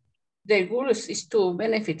 Voluntarism. The goals is to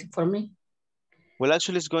benefit for me. Well,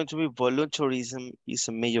 actually, it's going to be voluntarism is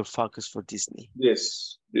a major focus for Disney.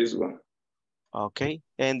 Yes, this one. Okay.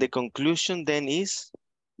 And the conclusion then is?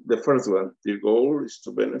 The first one. The goal is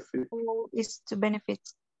to benefit. Is to benefit.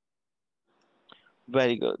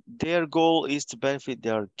 Very good. Their goal is to benefit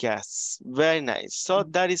their guests. Very nice. So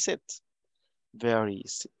that is it. Very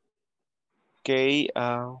easy. Okay.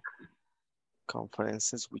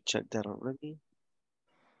 Conferences, we checked that already.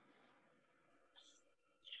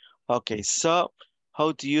 Okay, so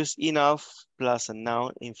how to use enough plus a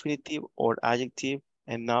noun, infinitive, or adjective,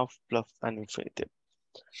 enough plus an infinitive.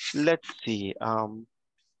 Let's see.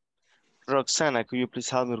 Roxana, could you please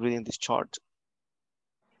help me reading this chart?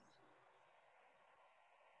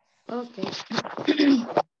 Okay.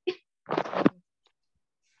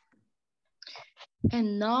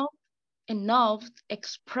 Enough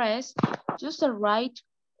expressed just the right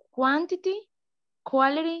quantity,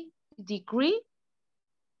 quality, degree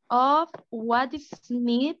of what is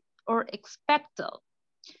needed or expected.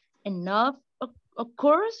 Enough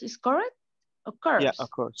occurs, is correct? Occurs. Yeah, of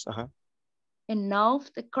course. Enough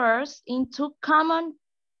occurs into common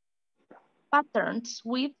patterns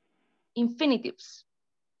with infinitives.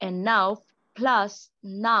 Enough plus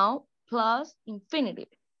now plus infinitive.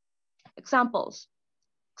 Examples.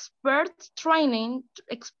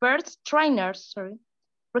 Trainers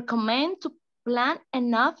recommend to plan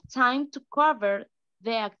enough time to cover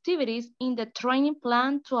the activities in the training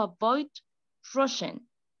plan to avoid rushing.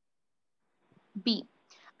 B.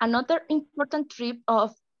 Another important tip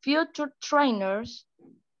of future trainers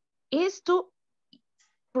is to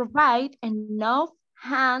provide enough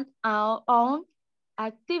hand-on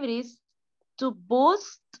activities to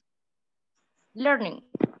boost learning.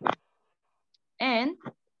 And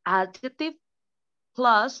adjective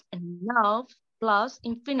plus enough plus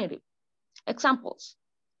infinitive. Examples.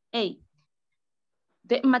 A.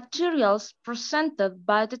 The materials presented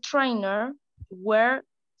by the trainer were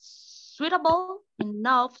suitable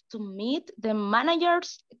enough to meet the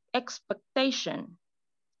manager's expectation.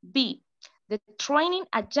 B. The training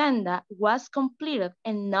agenda was completed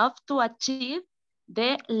enough to achieve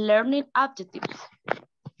the learning objectives.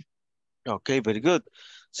 Okay, very good.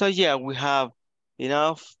 So yeah, we have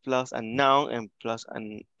enough plus a noun and plus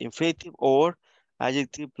an infinitive, or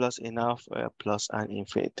adjective plus enough plus an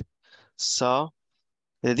infinitive. So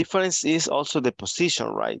the difference is also the position,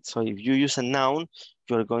 right? So if you use a noun,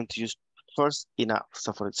 you're going to use first enough.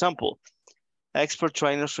 So for example, expert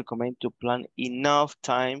trainers recommend to plan enough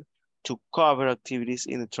time to cover activities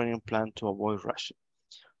in the training plan to avoid rushing.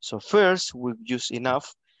 So first we use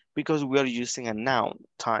enough because we are using a noun,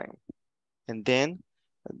 time, and then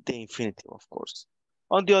the infinitive, of course.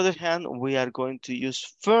 On the other hand, we are going to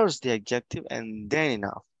use first the adjective and then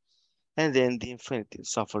enough, and then the infinitive.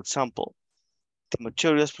 So for example, the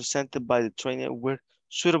materials presented by the trainer were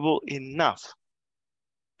suitable enough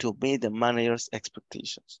to meet the manager's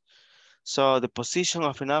expectations. So the position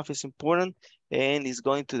of enough is important, and it's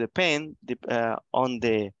going to depend on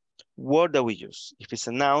the word that we use, if it's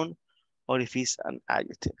a noun or if it's an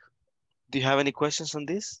adjective. Do you have any questions on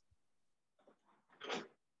this?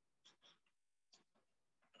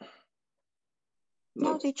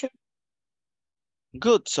 No, teacher.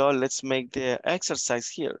 Good, so let's make the exercise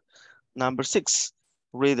here. Number 6,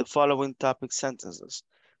 read the following topic sentences.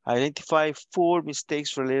 Identify 4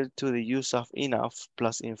 mistakes related to the use of enough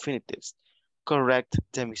plus infinitives. Correct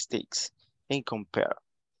the mistakes and compare.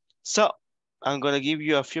 So I'm going to give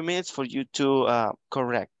you a few minutes for you to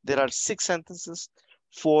correct. There are 6 sentences,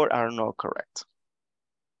 4 are not correct.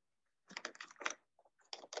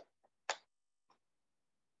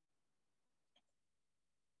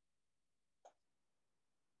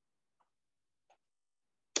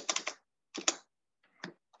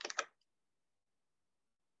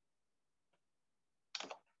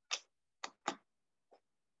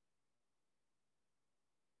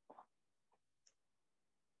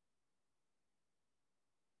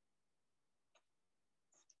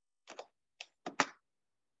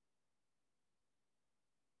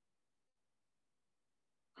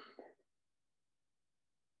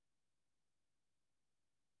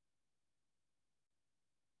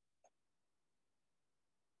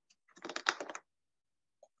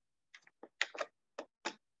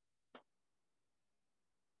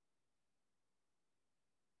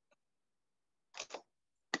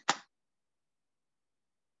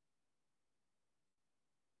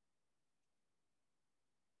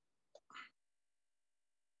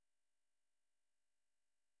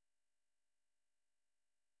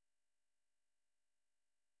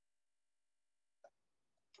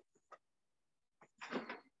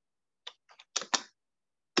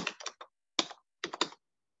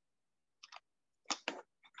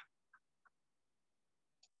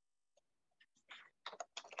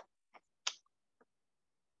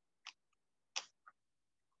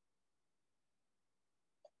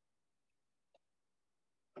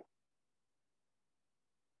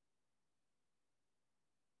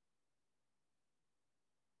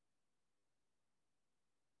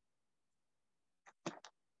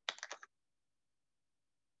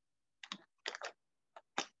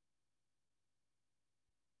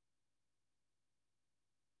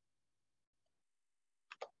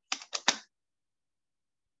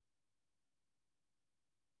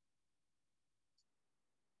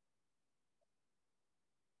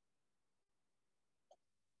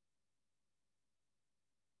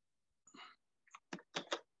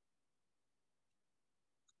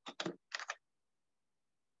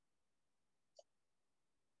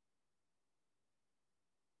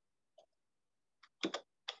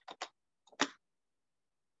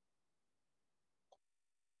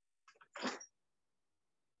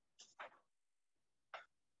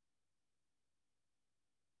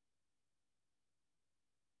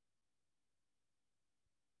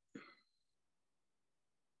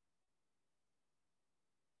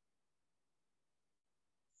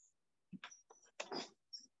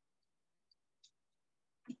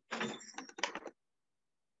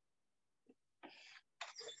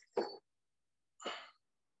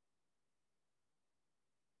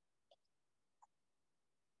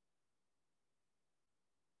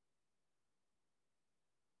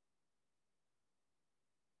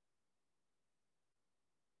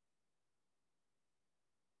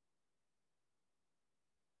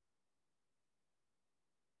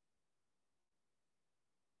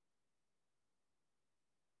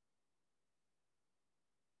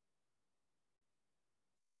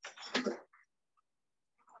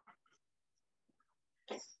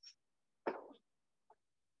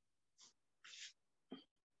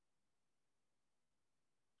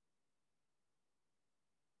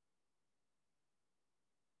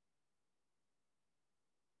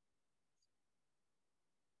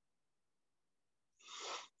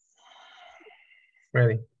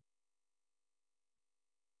 Ready.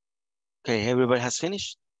 Okay, everybody has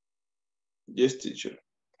finished? Yes, teacher.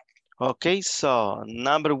 Okay, so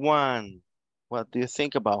number one, what do you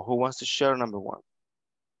think about? Who wants to share number one?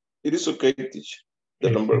 It is okay, teacher.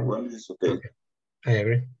 The number one is okay. I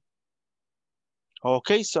agree.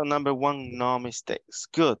 Okay, so number one, no mistakes.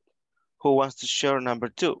 Good. Who wants to share number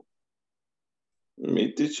two?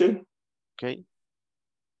 Me, teacher. Okay.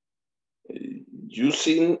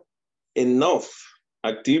 Using enough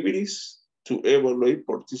activities to evaluate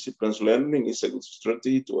participants' learning is a good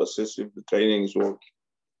strategy to assess if the training is working.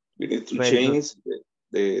 We need to Very good. change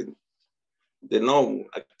the known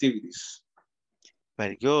activities.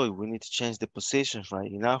 Very good. We need to change the positions,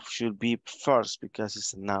 right? Enough should be first because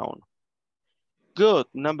it's a noun. Good.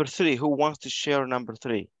 Number three. Who wants to share number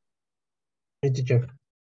three? Me, teacher.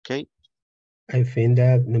 Okay. I think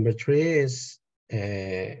that number three is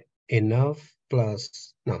enough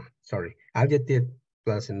plus, no, sorry, adjective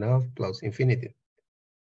plus enough plus infinitive.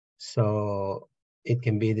 So it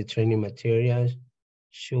can be the training material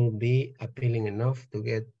should be appealing enough to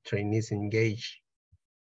get trainees engaged.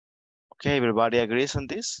 Okay, everybody agrees on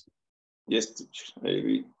this? Yes, teacher, I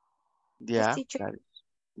agree. Yeah, teacher. that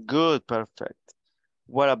is good, perfect.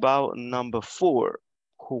 What about number four?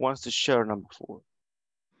 Who wants to share number four?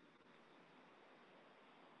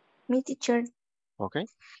 Me, teacher. Okay.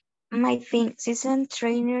 I think seasoned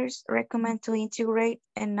trainers recommend to integrate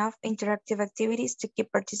enough interactive activities to keep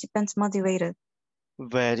participants motivated.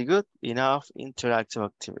 Very good. Enough interactive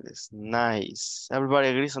activities. Nice. Everybody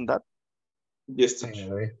agrees on that? Yes,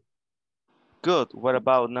 teacher. Good. What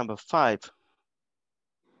about number five?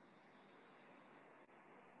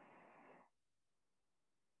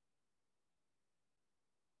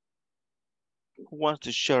 Who wants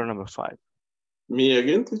to share number five? Me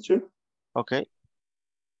again, teacher. Okay.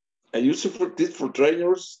 I use it for this for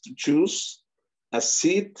trainers to choose a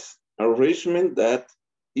seat arrangement that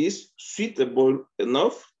is suitable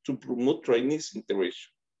enough to promote trainees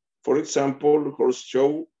integration. For example, horse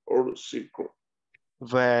show or circle.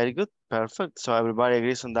 Very good. Perfect. So everybody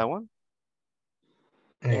agrees on that one?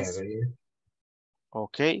 Yes.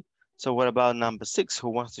 Okay. So what about number six?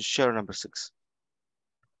 Who wants to share number six?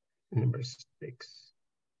 Number six.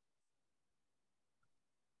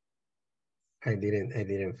 I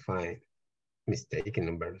didn't find mistake in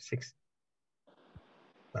number six.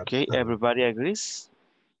 But, Okay, everybody agrees?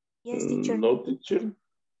 Yes, teacher. No, teacher.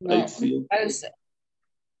 No, I see.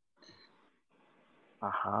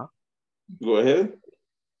 Uh-huh. Go ahead.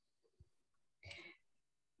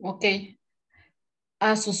 Okay.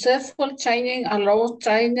 A successful training allows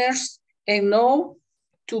trainers enough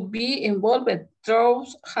to be involved through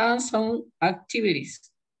hands-on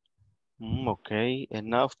activities. Okay,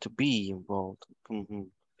 enough to be involved.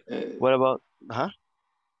 What about,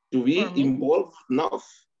 To be involved enough.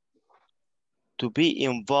 To be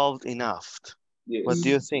involved enough. Yes. What do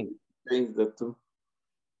you think? Change that too.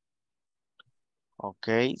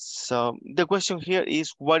 Okay, so the question here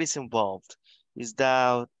is what is involved? Is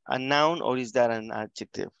that a noun or is that an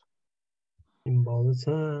adjective? Involved is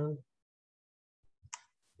a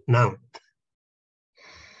noun.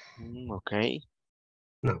 Okay.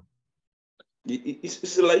 No.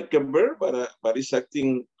 It's like a verb, but it's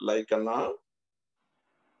acting like a noun.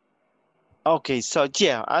 Okay, so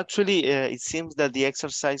yeah, actually, it seems that the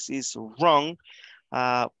exercise is wrong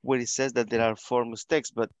where it says that there are four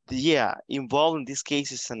mistakes, but yeah, involved in this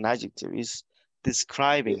case is an adjective, is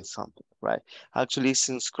describing something, right? Actually, it's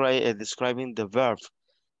describing the verb.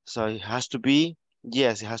 So it has to be,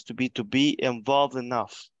 yes, it has to be involved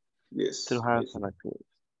enough to have an activity.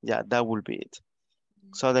 Yeah, that will be it.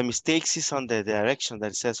 So the mistakes is on the direction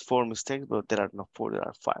that says four mistakes, but there are not four, there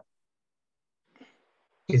are five.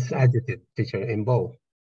 It's adjective, teacher, involved.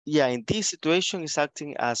 Yeah, in this situation, it's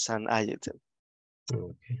acting as an adjective.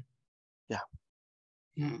 Okay. Yeah.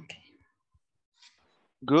 Okay.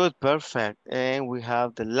 Good, perfect. And we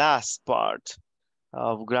have the last part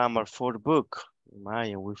of grammar for the book.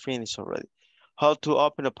 Maya, we finished already. How to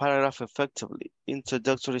open a paragraph effectively.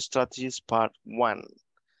 Introductory strategies, part 1.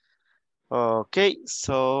 Okay,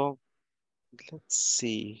 so let's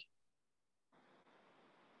see.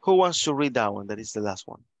 Who wants to read that one? That is the last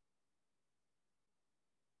one.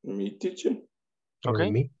 Me, teacher. Okay.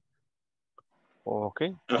 Me.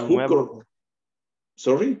 Okay.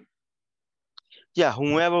 Sorry? Yeah,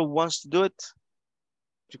 whoever wants to do it,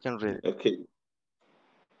 you can read it. Okay.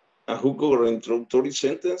 A hook or introductory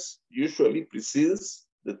sentence usually precedes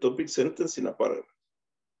the topic sentence in a paragraph.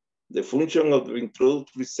 The function of the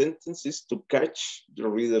introductory sentence is to catch the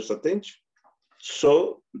reader's attention,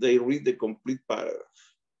 so they read the complete paragraph.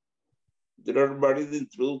 There are varied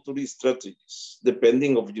introductory strategies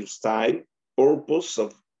depending on your style, purpose,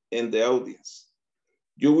 and the audience.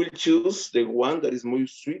 You will choose the one that is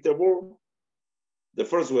most suitable. The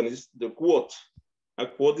first one is the quote. A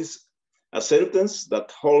quote is a sentence that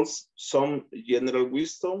holds some general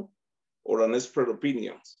wisdom or an expert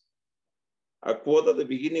opinion. A quote at the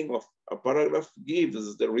beginning of a paragraph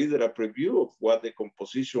gives the reader a preview of what the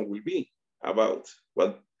composition will be about.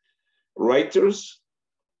 But writers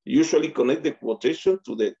usually connect the quotation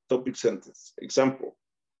to the topic sentence. Example,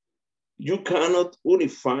 you cannot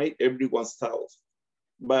unify everyone's thoughts,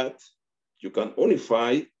 but you can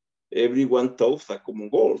unify everyone's thoughts a common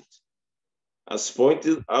goal. As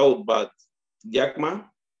pointed out by Jack Ma,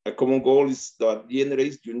 a common goal is that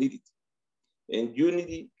generates unity, and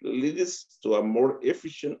unity leads to a more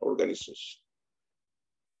efficient organization.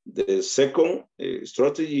 The second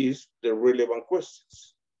strategy is the relevant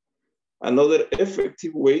questions. Another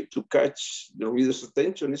effective way to catch the reader's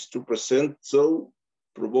attention is to present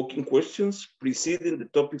thought-provoking questions preceding the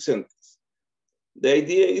topic sentence. The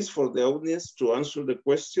idea is for the audience to answer the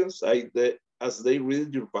questions as they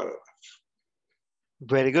read your paragraph.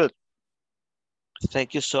 Very good.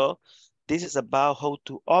 Thank you. So this is about how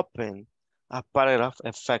to open a paragraph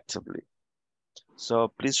effectively.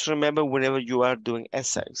 So please remember whenever you are doing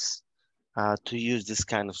essays to use this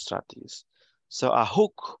kind of strategies. So a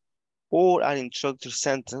hook or an introductory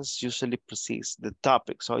sentence usually precedes the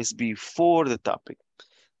topic. So it's before the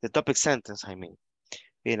topic sentence, I mean,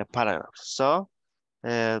 in a paragraph. So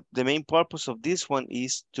the main purpose of this one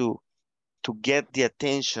is to get the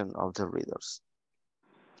attention of the readers.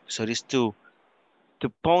 So it is to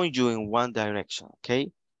point you in one direction,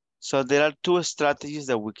 okay? So there are two strategies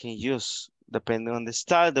that we can use depending on the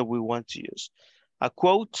style that we want to use. A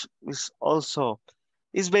quote is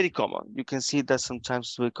very common. You can see that sometimes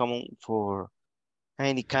it's very common for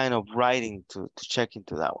any kind of writing to check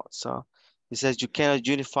into that one. So it says you cannot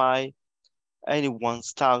unify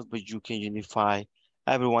anyone's thoughts, but you can unify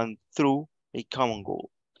everyone through a common goal.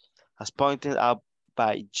 As pointed out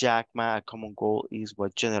by Jack Ma, a common goal is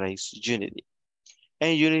what generates unity.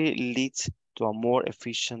 And unity leads to a more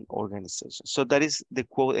efficient organization. So that is the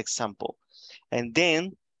quote example. And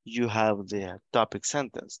then you have the topic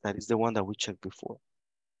sentence. That is the one that we checked before.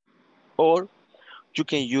 Or you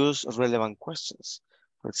can use relevant questions.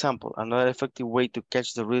 For example, another effective way to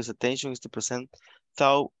catch the reader's attention is to present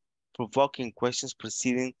thought-provoking questions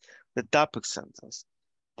preceding the topic sentence.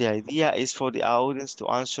 The idea is for the audience to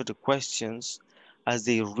answer the questions as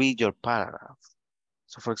they read your paragraph.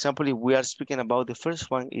 So for example, if we are speaking about the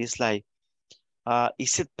first one, is like,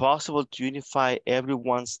 is it possible to unify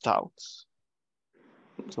everyone's thoughts?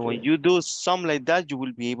 So when you do something like that, you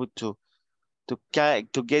will be able to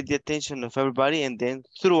get the attention of everybody, and then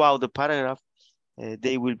throughout the paragraph,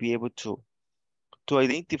 they will be able to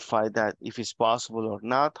identify that if it's possible or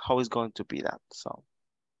not, how it's going to be that. So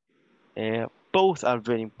both are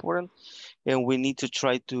very important, and we need to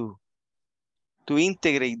try to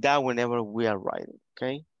integrate that whenever we are writing,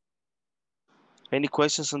 okay? Any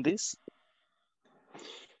questions on this?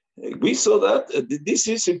 We saw that this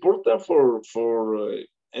is important for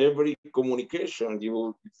every communication.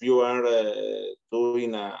 If you are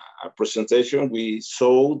doing a presentation, we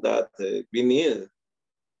saw that we need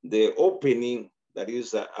the opening, that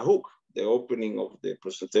is a hook, the opening of the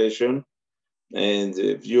presentation. And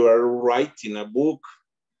if you are writing a book,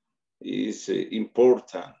 is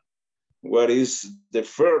important. What is the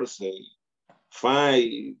first 5,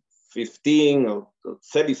 15, or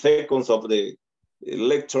 30 seconds of the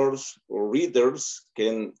lectors or readers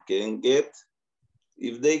can get?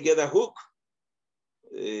 If they get a hook,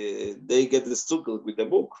 they get stuck with the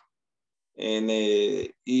book. And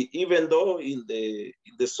even though in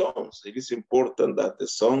the songs, it is important that the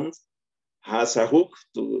song has a hook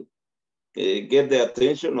to get the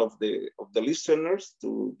attention of the listeners,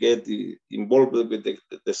 to get involved with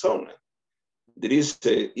the song. That is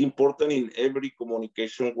important in every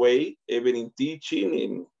communication way, even in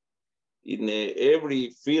teaching, in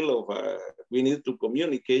every field of we need to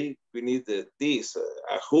communicate. We need this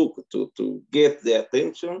a hook to get the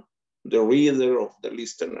attention, the reader, of the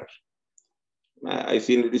listener. I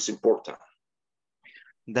think it is important.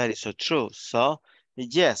 That is so true. So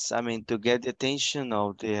yes, I mean, to get the attention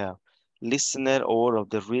of the listener or of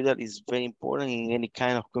the reader is very important in any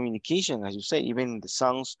kind of communication, as you say, even in the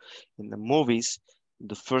songs, in the movies.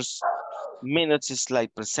 The first minutes is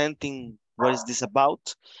like presenting what is this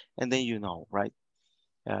about, and then you know, right?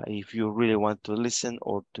 If you really want to listen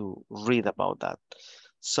or to read about that.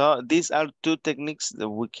 So these are two techniques that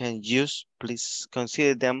we can use. Please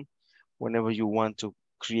consider them whenever you want to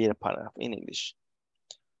create a paragraph in English.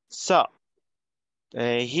 So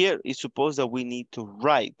here is supposed that we need to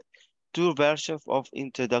write two versions of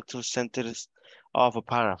introductory sentences of a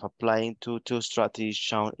paragraph applying to two strategies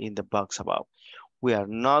shown in the box above. We are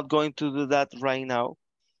not going to do that right now,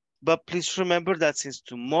 but please remember that since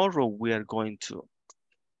tomorrow we're going to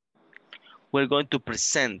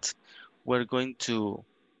present, we're going to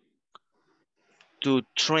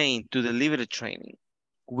train, to deliver the training.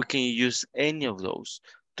 We can use any of those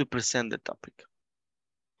to present the topic.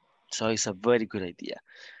 So it's a very good idea.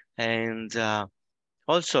 And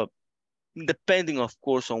also, depending, of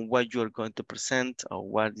course, on what you are going to present or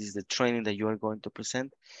what is the training that you are going to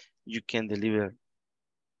present, you can deliver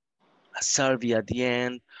a survey at the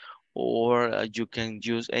end, or you can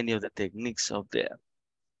use any of the techniques of the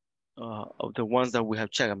ones that we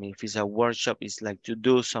have checked. I mean, if it's a workshop, it's like to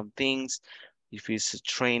do some things. If it's a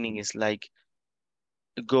training, it's like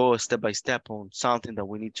go step by step on something that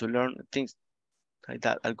we need to learn. Things like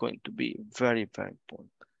that are going to be very, very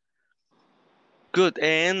important. Good,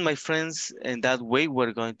 and my friends, in that way,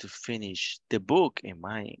 we're going to finish the book in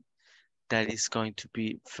mind. That is going to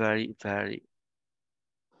be very, very...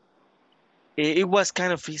 It was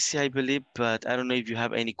kind of easy, I believe, but I don't know if you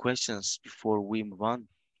have any questions before we move on.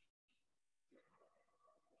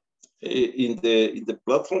 In the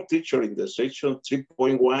platform teacher, in the section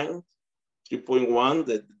 3.1,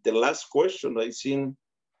 the last question I think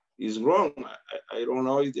is wrong. I don't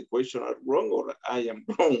know if the question are wrong or I am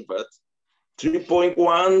wrong, but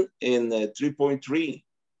 3.1 and 3.3.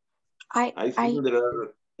 I think there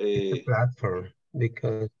are a platform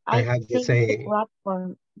because I have the think the same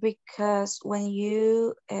platform because when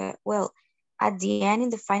you well at the end in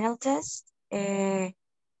the final test the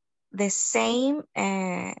same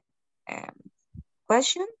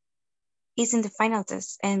question is in the final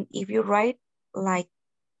test, and if you write like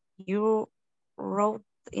you wrote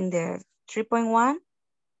in the 3.1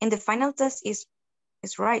 in the final test is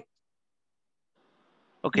right.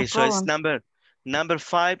 Okay, No so it's problem. number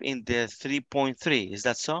 5 in the 3.3, is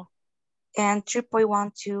that so? And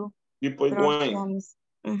 3.1 too. 3.1.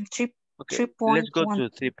 Okay, let's go to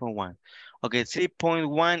 3.1. Okay,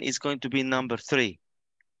 3.1 is going to be number 3.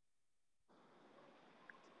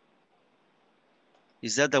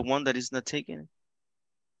 Is that the one that is not taken?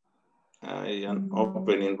 I am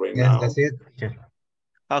opening right yes, now. that's it. Yeah.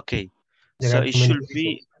 Okay, There so are it too many should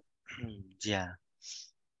be, yeah.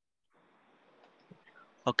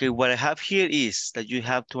 Okay, what I have here is that you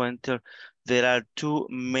have to enter, there are too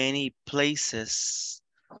many places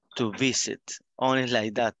to visit, only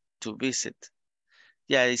like that, to visit.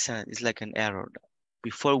 Yeah, it's like an error.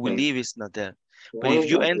 Before we leave, it's not there. But if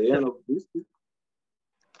you enter,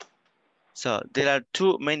 so there are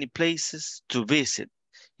too many places to visit.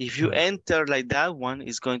 If you enter like that one,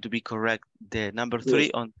 it's going to be correct. The number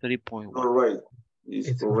 3 on 3.1. All right,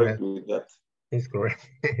 it's correct with that. It's correct.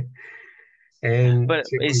 And but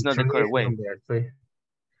it's not the correct way. Number 3.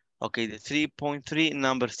 Okay, the 3.3,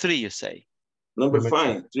 number 3, you say. Number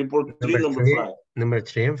 5, 3.3, number 5. Number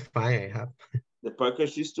 3 and 5 I have. The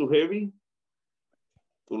package is too heavy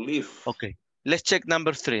to lift. Okay, let's check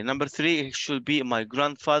number 3. Number 3 should be my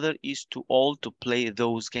grandfather is too old to play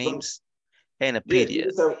those games. And a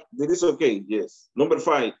period. That is okay, yes. Number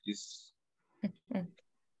 5 is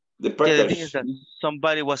the package. Yeah, the thing is that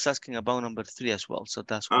somebody was asking about number 3 as well, so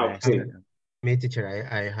that's why I said it. Me, teacher,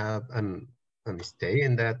 I have a mistake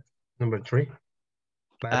in that number 3.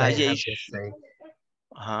 But I yeah, have the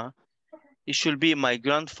same. It should be my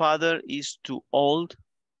grandfather is too old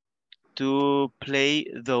to play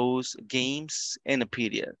those games in a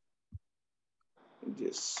period.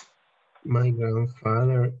 Yes. My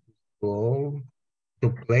grandfather is too old to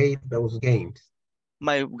play those games.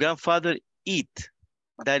 My grandfather eat.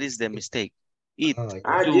 That is the mistake. Eat.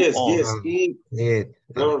 Yes, old. yes, eat.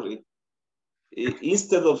 Sorry.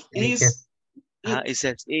 Instead of is, it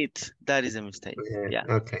says eat. That is a mistake. Yeah.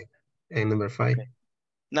 Okay. And number 5. Okay.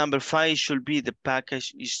 Number 5 should be the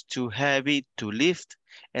package is too heavy to lift.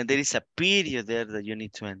 And there is a period there that you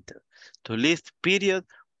need to enter. To lift, period,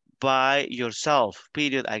 by yourself,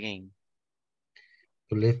 period again.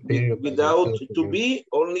 To lift, period. Without to be,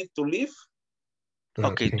 only to lift?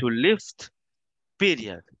 Okay, to lift,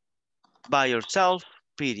 period. By yourself,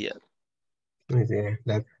 period. Yeah,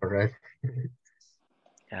 that's correct.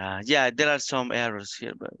 Yeah, there are some errors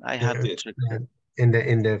here, but I have to check. In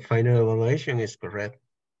the final evaluation is correct.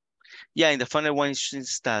 Yeah, in the final one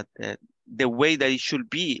is that the way that it should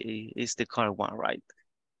be is the correct one, right?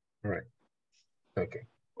 Right. Okay.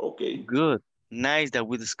 Okay. Good. Nice that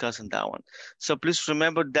we discussed on that one. So please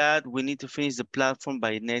remember that we need to finish the platform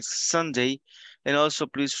by next Sunday. And also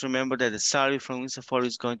please remember that the survey from Safari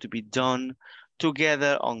is going to be done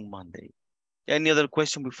together on Monday. Any other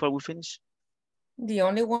question before we finish? The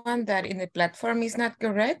only one that in the platform is not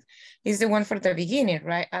correct is the one for the beginning,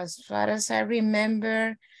 right? As far as I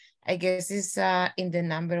remember, I guess it's in the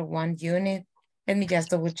number 1 unit. Let me just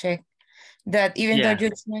double check that even though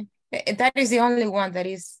that is the only one that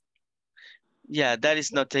is. Yeah, that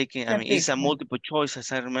is not taking, I mean, it's a multiple choice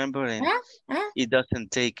as I remember, and it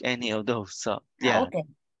doesn't take any of those. So yeah. Okay.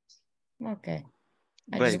 Okay.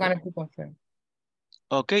 I Very just good. wanted to confirm.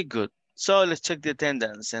 Okay, good. So let's check the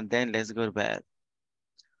attendance and then let's go to bed.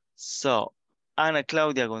 So, Ana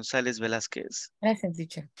Claudia González Velázquez. Present,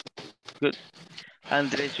 teacher. Good.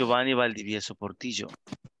 Andrés Giovanni Valdivieso Portillo.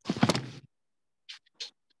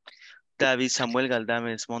 David Samuel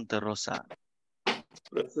Galdames Monterrosa.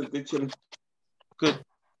 Present, teacher. Good.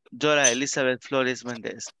 Dora Elizabeth Flores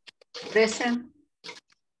Méndez. Present.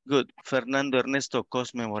 Good. Fernando Ernesto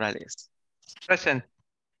Cosme Morales. Present.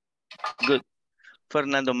 Good.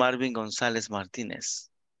 Fernando Marvin González Martínez.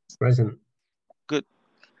 Present. Good.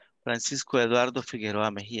 Francisco Eduardo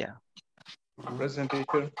Figueroa Mejía. Present,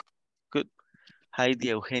 teacher. Good. Heidi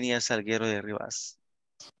Eugenia Salguero de Rivas.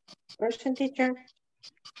 Present, teacher.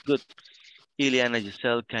 Good. Ileana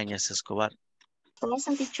Giselle Cañas Escobar.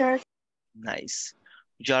 Present, teacher. Nice.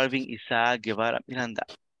 Jarvin Isaac Guevara Miranda.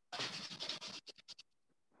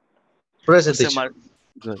 Present, teacher.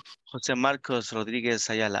 Good. José Marcos Rodríguez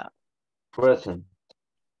Ayala. Present.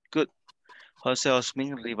 Good. José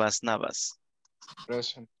Osmin Rivas Navas.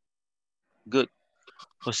 Present. Good.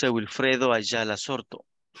 José Wilfredo Ayala Sorto.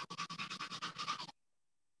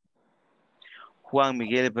 Juan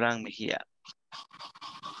Miguel Bran Mejía.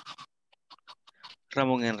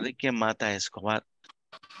 Ramón Enrique Mata Escobar.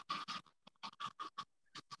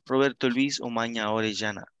 Roberto Luis Umaña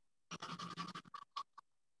Orellana.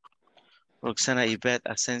 Roxana Ivette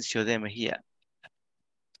Asensio de Mejía.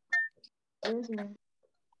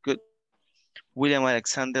 Good. William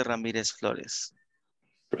Alexander Ramírez Flores.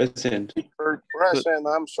 Present. Present,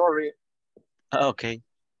 I'm sorry. Okay.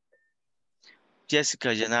 Jessica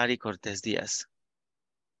Yanari Cortés Díaz.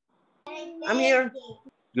 I'm here.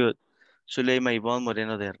 Good. Zuleima Ivonne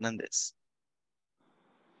Moreno de Hernández.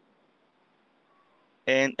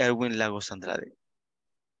 And Erwin Lagos Andrade.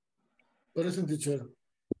 Present, teacher.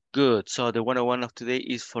 Good. So the 101 of today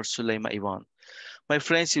is for Zuleima Ivonne. My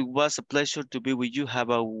friends, it was a pleasure to be with you.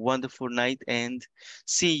 Have a wonderful night and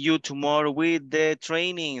see you tomorrow with the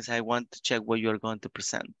trainings. I want to check what you're going to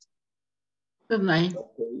present. Good night.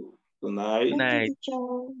 Okay. Good night. Good night.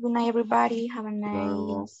 Good night, everybody. Have a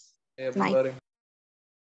nice Everybody.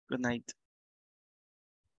 Good night.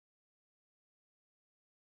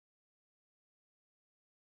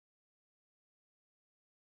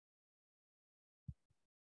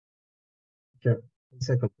 Sure. 1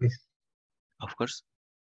 second, please. Of course.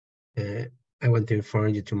 I want to inform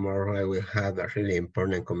you tomorrow I will have a really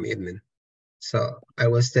important commitment. So I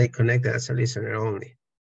will stay connected as a listener only.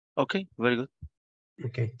 Okay, very good.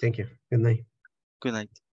 Okay, thank you. Good night. Good night.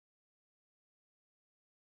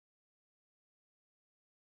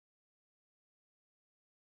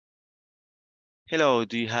 Hello,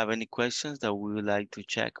 do you have any questions that we would like to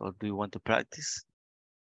check or do you want to practice?